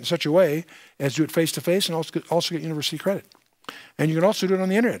can do that in such a way as do it face-to-face and also get university credit. And you can also do it on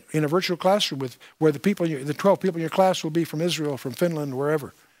the internet, in a virtual classroom with where the 12 people in your class will be from Israel, from Finland,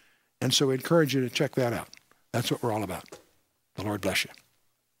 wherever. And so we encourage you to check that out. That's what we're all about. The Lord bless you.